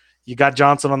more. You got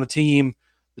Johnson on the team.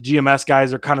 The GMS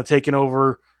guys are kind of taking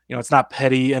over. It's not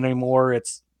Petty anymore.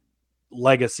 It's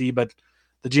Legacy, but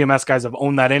the GMS guys have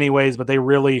owned that anyways, but they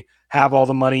really have all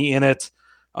the money in it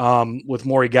with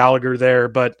Maury Gallagher there.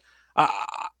 But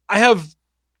I have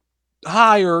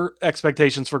higher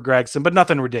expectations for Gragson, but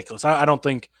nothing ridiculous. I don't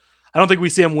think we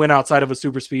see him win outside of a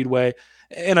super speedway.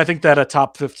 And I think that a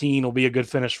top 15 will be a good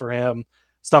finish for him,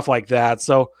 stuff like that.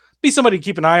 So be somebody to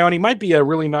keep an eye on. He might be a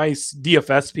really nice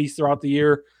DFS piece throughout the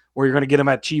year where you're going to get him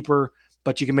at cheaper,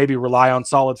 but you can maybe rely on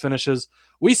solid finishes.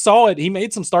 We saw it. He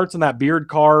made some starts in that Beard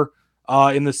car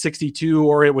in the 62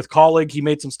 or with Colleague. He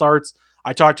made some starts.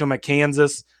 I talked to him at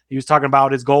Kansas. He was talking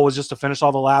about his goal was just to finish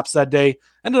all the laps that day.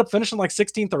 Ended up finishing like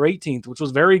 16th or 18th, which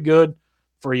was very good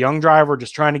for a young driver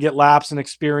just trying to get laps and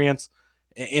experience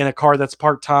in a car that's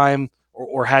part-time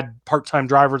or had part-time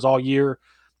drivers all year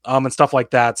and stuff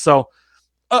like that. So,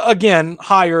 again,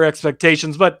 higher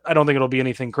expectations, but I don't think it'll be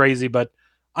anything crazy. But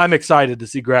I'm excited to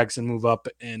see Gragson move up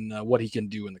and what he can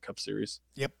do in the Cup Series.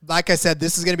 Yep. Like I said,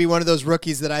 this is going to be one of those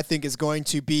rookies that I think is going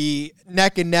to be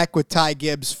neck and neck with Ty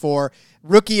Gibbs for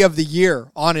Rookie of the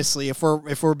Year. Honestly, if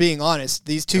we're being honest,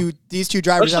 these two drivers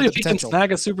Especially have the if he potential. can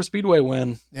snag a Super Speedway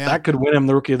win, that could win him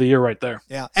the Rookie of the Year right there.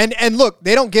 Yeah. And look,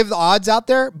 they don't give the odds out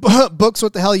there. Books,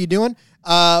 what the hell are you doing?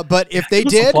 But if they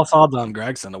There's did, some plus odds on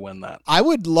Gragson to win that. I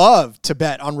would love to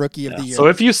bet on Rookie of the Year. So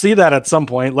if you see that at some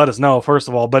point, let us know, first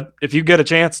of all. But if you get a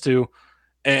chance to,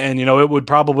 and it would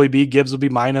probably be Gibbs would be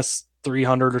minus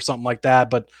 300 or something like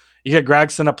that. But you get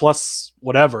Gragson at plus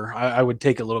whatever. I would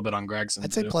take a little bit on Gragson.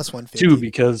 I'd say plus 150. Too,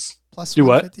 because plus do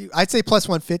what? I'd say plus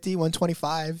 150,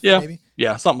 125. Yeah. Maybe.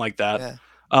 Yeah, something like that.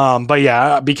 Yeah. But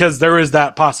yeah, because there is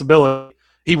that possibility.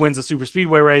 He wins a super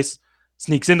speedway race,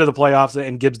 sneaks into the playoffs,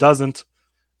 and Gibbs doesn't.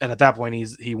 And at that point,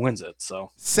 he wins it. So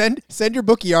send your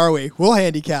bookie our way. We'll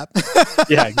handicap.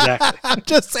 Yeah, exactly. I'm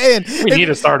just saying. We need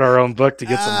to start our own book to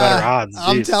get some better odds. Jeez.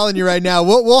 I'm telling you right now,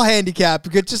 we'll handicap.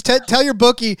 Just tell your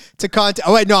bookie to contact.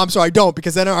 Oh wait, no, I'm sorry, don't,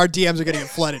 because then our DMs are going to get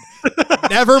flooded.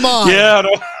 Never mind. Yeah,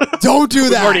 don't do that.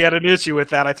 We've already had an issue with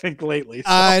that, I think, lately. So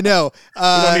I know. We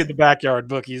don't need the backyard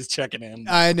bookies checking in.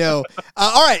 I know.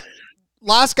 All right.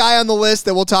 Last guy on the list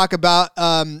that we'll talk about,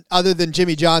 other than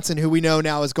Jimmy Johnson, who we know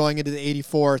now is going into the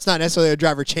 84. It's not necessarily a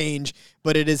driver change,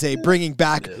 but it is a bringing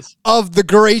back of the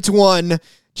great one,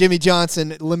 Jimmy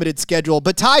Johnson, limited schedule.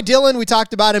 But Ty Dillon, we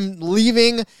talked about him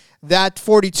leaving that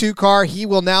 42 car. He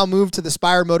will now move to the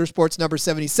Spire Motorsports number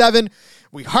 77.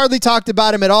 We hardly talked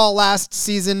about him at all last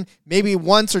season, maybe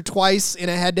once or twice in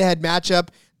a head-to-head matchup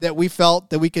that we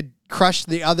felt that we could crush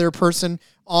the other person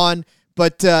on.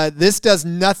 But this does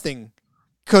nothing.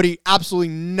 Cody, absolutely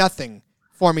nothing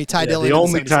for me. Ty Dillon. The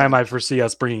only time I foresee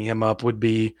us bringing him up would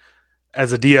be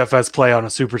as a DFS play on a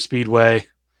super speedway,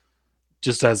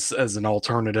 just as an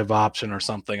alternative option or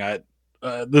something.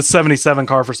 The 77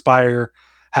 car for Spire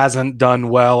hasn't done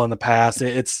well in the past.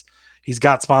 He's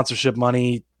got sponsorship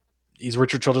money. He's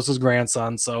Richard Childress's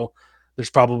grandson, so there's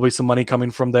probably some money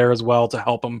coming from there as well to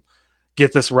help him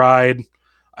get this ride.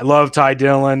 I love Ty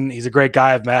Dillon. He's a great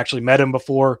guy. I've actually met him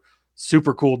before.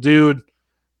 Super cool dude.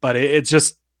 But it's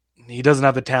just, he doesn't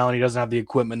have the talent. He doesn't have the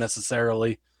equipment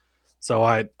necessarily. So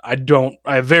I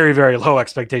have very, very low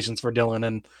expectations for Dillon,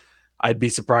 and I'd be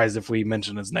surprised if we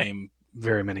mention his name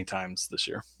very many times this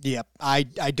year. Yep, I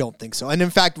don't think so. And in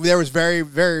fact, there was very,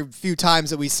 very few times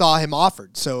that we saw him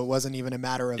offered. So it wasn't even a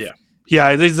matter of. Yeah.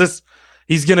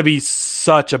 He's going to be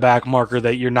such a back marker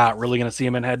that you're not really going to see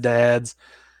him in head-to-heads.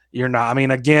 You're not. I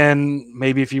mean, again,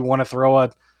 maybe if you want to throw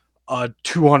a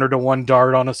 200-to-1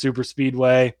 dart on a super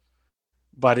speedway,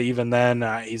 but even then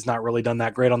he's not really done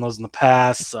that great on those in the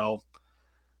past. So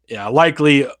yeah,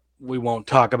 likely we won't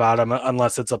talk about him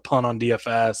unless it's a pun on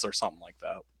DFS or something like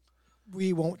that.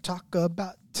 We won't talk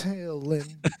about Dillon.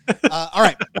 All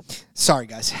right. Sorry,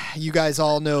 guys. You guys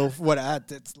all know what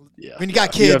when you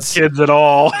got kids. You have kids at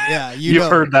all. Yeah, you've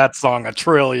heard that song a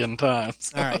trillion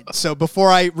times. All right. So before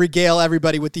I regale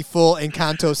everybody with the full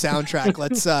Encanto soundtrack,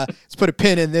 let's put a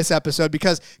pin in this episode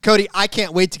because, Cody, I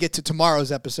can't wait to get to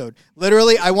tomorrow's episode.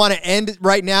 Literally, I want to end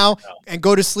right now and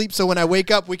go to sleep so when I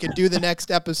wake up, we can do the next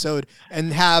episode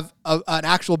and have an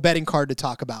actual betting card to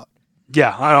talk about.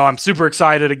 Yeah, I know. I'm super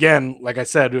excited. Again, like I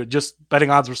said, just betting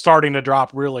odds were starting to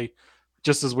drop really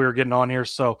just as we were getting on here.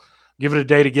 So give it a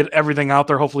day to get everything out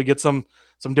there. Hopefully get some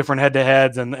different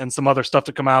head-to-heads and some other stuff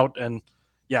to come out. And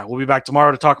yeah, we'll be back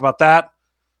tomorrow to talk about that.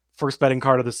 First betting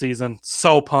card of the season.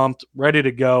 So pumped, ready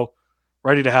to go,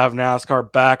 ready to have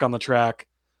NASCAR back on the track.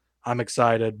 I'm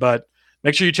excited. But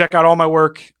make sure you check out all my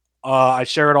work. I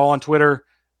share it all on Twitter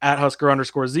at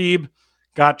Husker_Zeeb.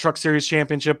 Got Truck Series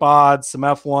Championship odds, some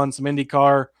F1, some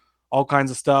IndyCar, all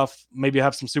kinds of stuff. Maybe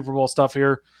have some Super Bowl stuff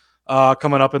here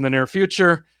coming up in the near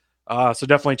future. So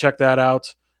definitely check that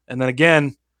out. And then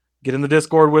again, get in the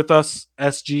Discord with us,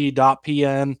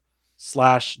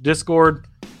 sg.pn/Discord.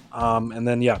 And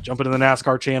then, jump into the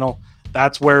NASCAR channel.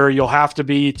 That's where you'll have to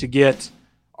be to get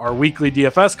our weekly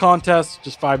DFS contest,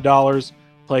 just $5.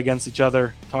 Play against each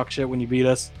other, talk shit when you beat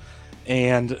us.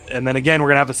 And then again, we're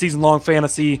going to have a season-long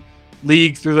fantasy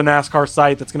league through the NASCAR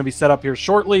site that's going to be set up here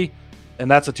shortly, and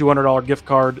that's a $200 gift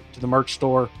card to the merch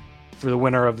store for the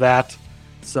winner of that.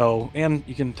 So, and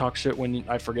you can talk shit when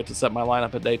I forget to set my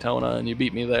lineup at Daytona and you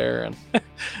beat me there. And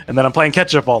and then I'm playing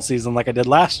catch up all season like I did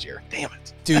last year. Damn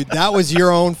it. Dude, that was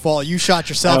your own fault. You shot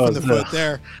yourself in the foot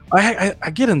there.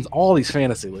 I get in all these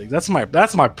fantasy leagues. That's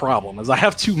my problem is I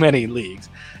have too many leagues.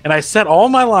 And I set all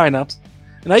my lineups.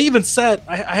 And I even set,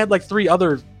 I had like 3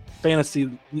 other fantasy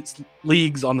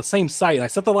leagues on the same site. And I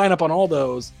set the lineup on all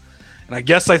those. And I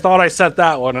guess I thought I set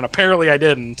that one. And apparently I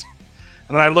didn't.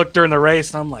 And then I looked during the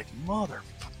race and I'm like, mother.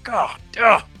 God,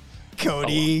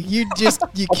 Cody, you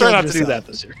I'll try not to do that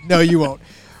this year. No, you won't.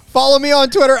 Follow me on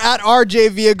Twitter at RJ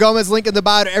Villagomez. Link in the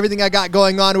bio to everything I got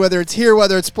going on, whether it's here,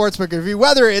 whether it's Sportsbook Review,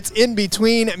 whether it's in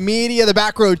between media. The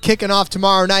Back Road kicking off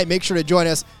tomorrow night. Make sure to join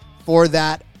us for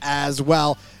that as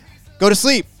well. Go to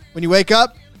sleep. When you wake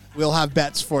up, we'll have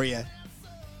bets for you.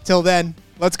 Till then,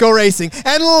 let's go racing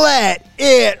and let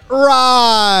it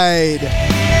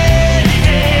ride.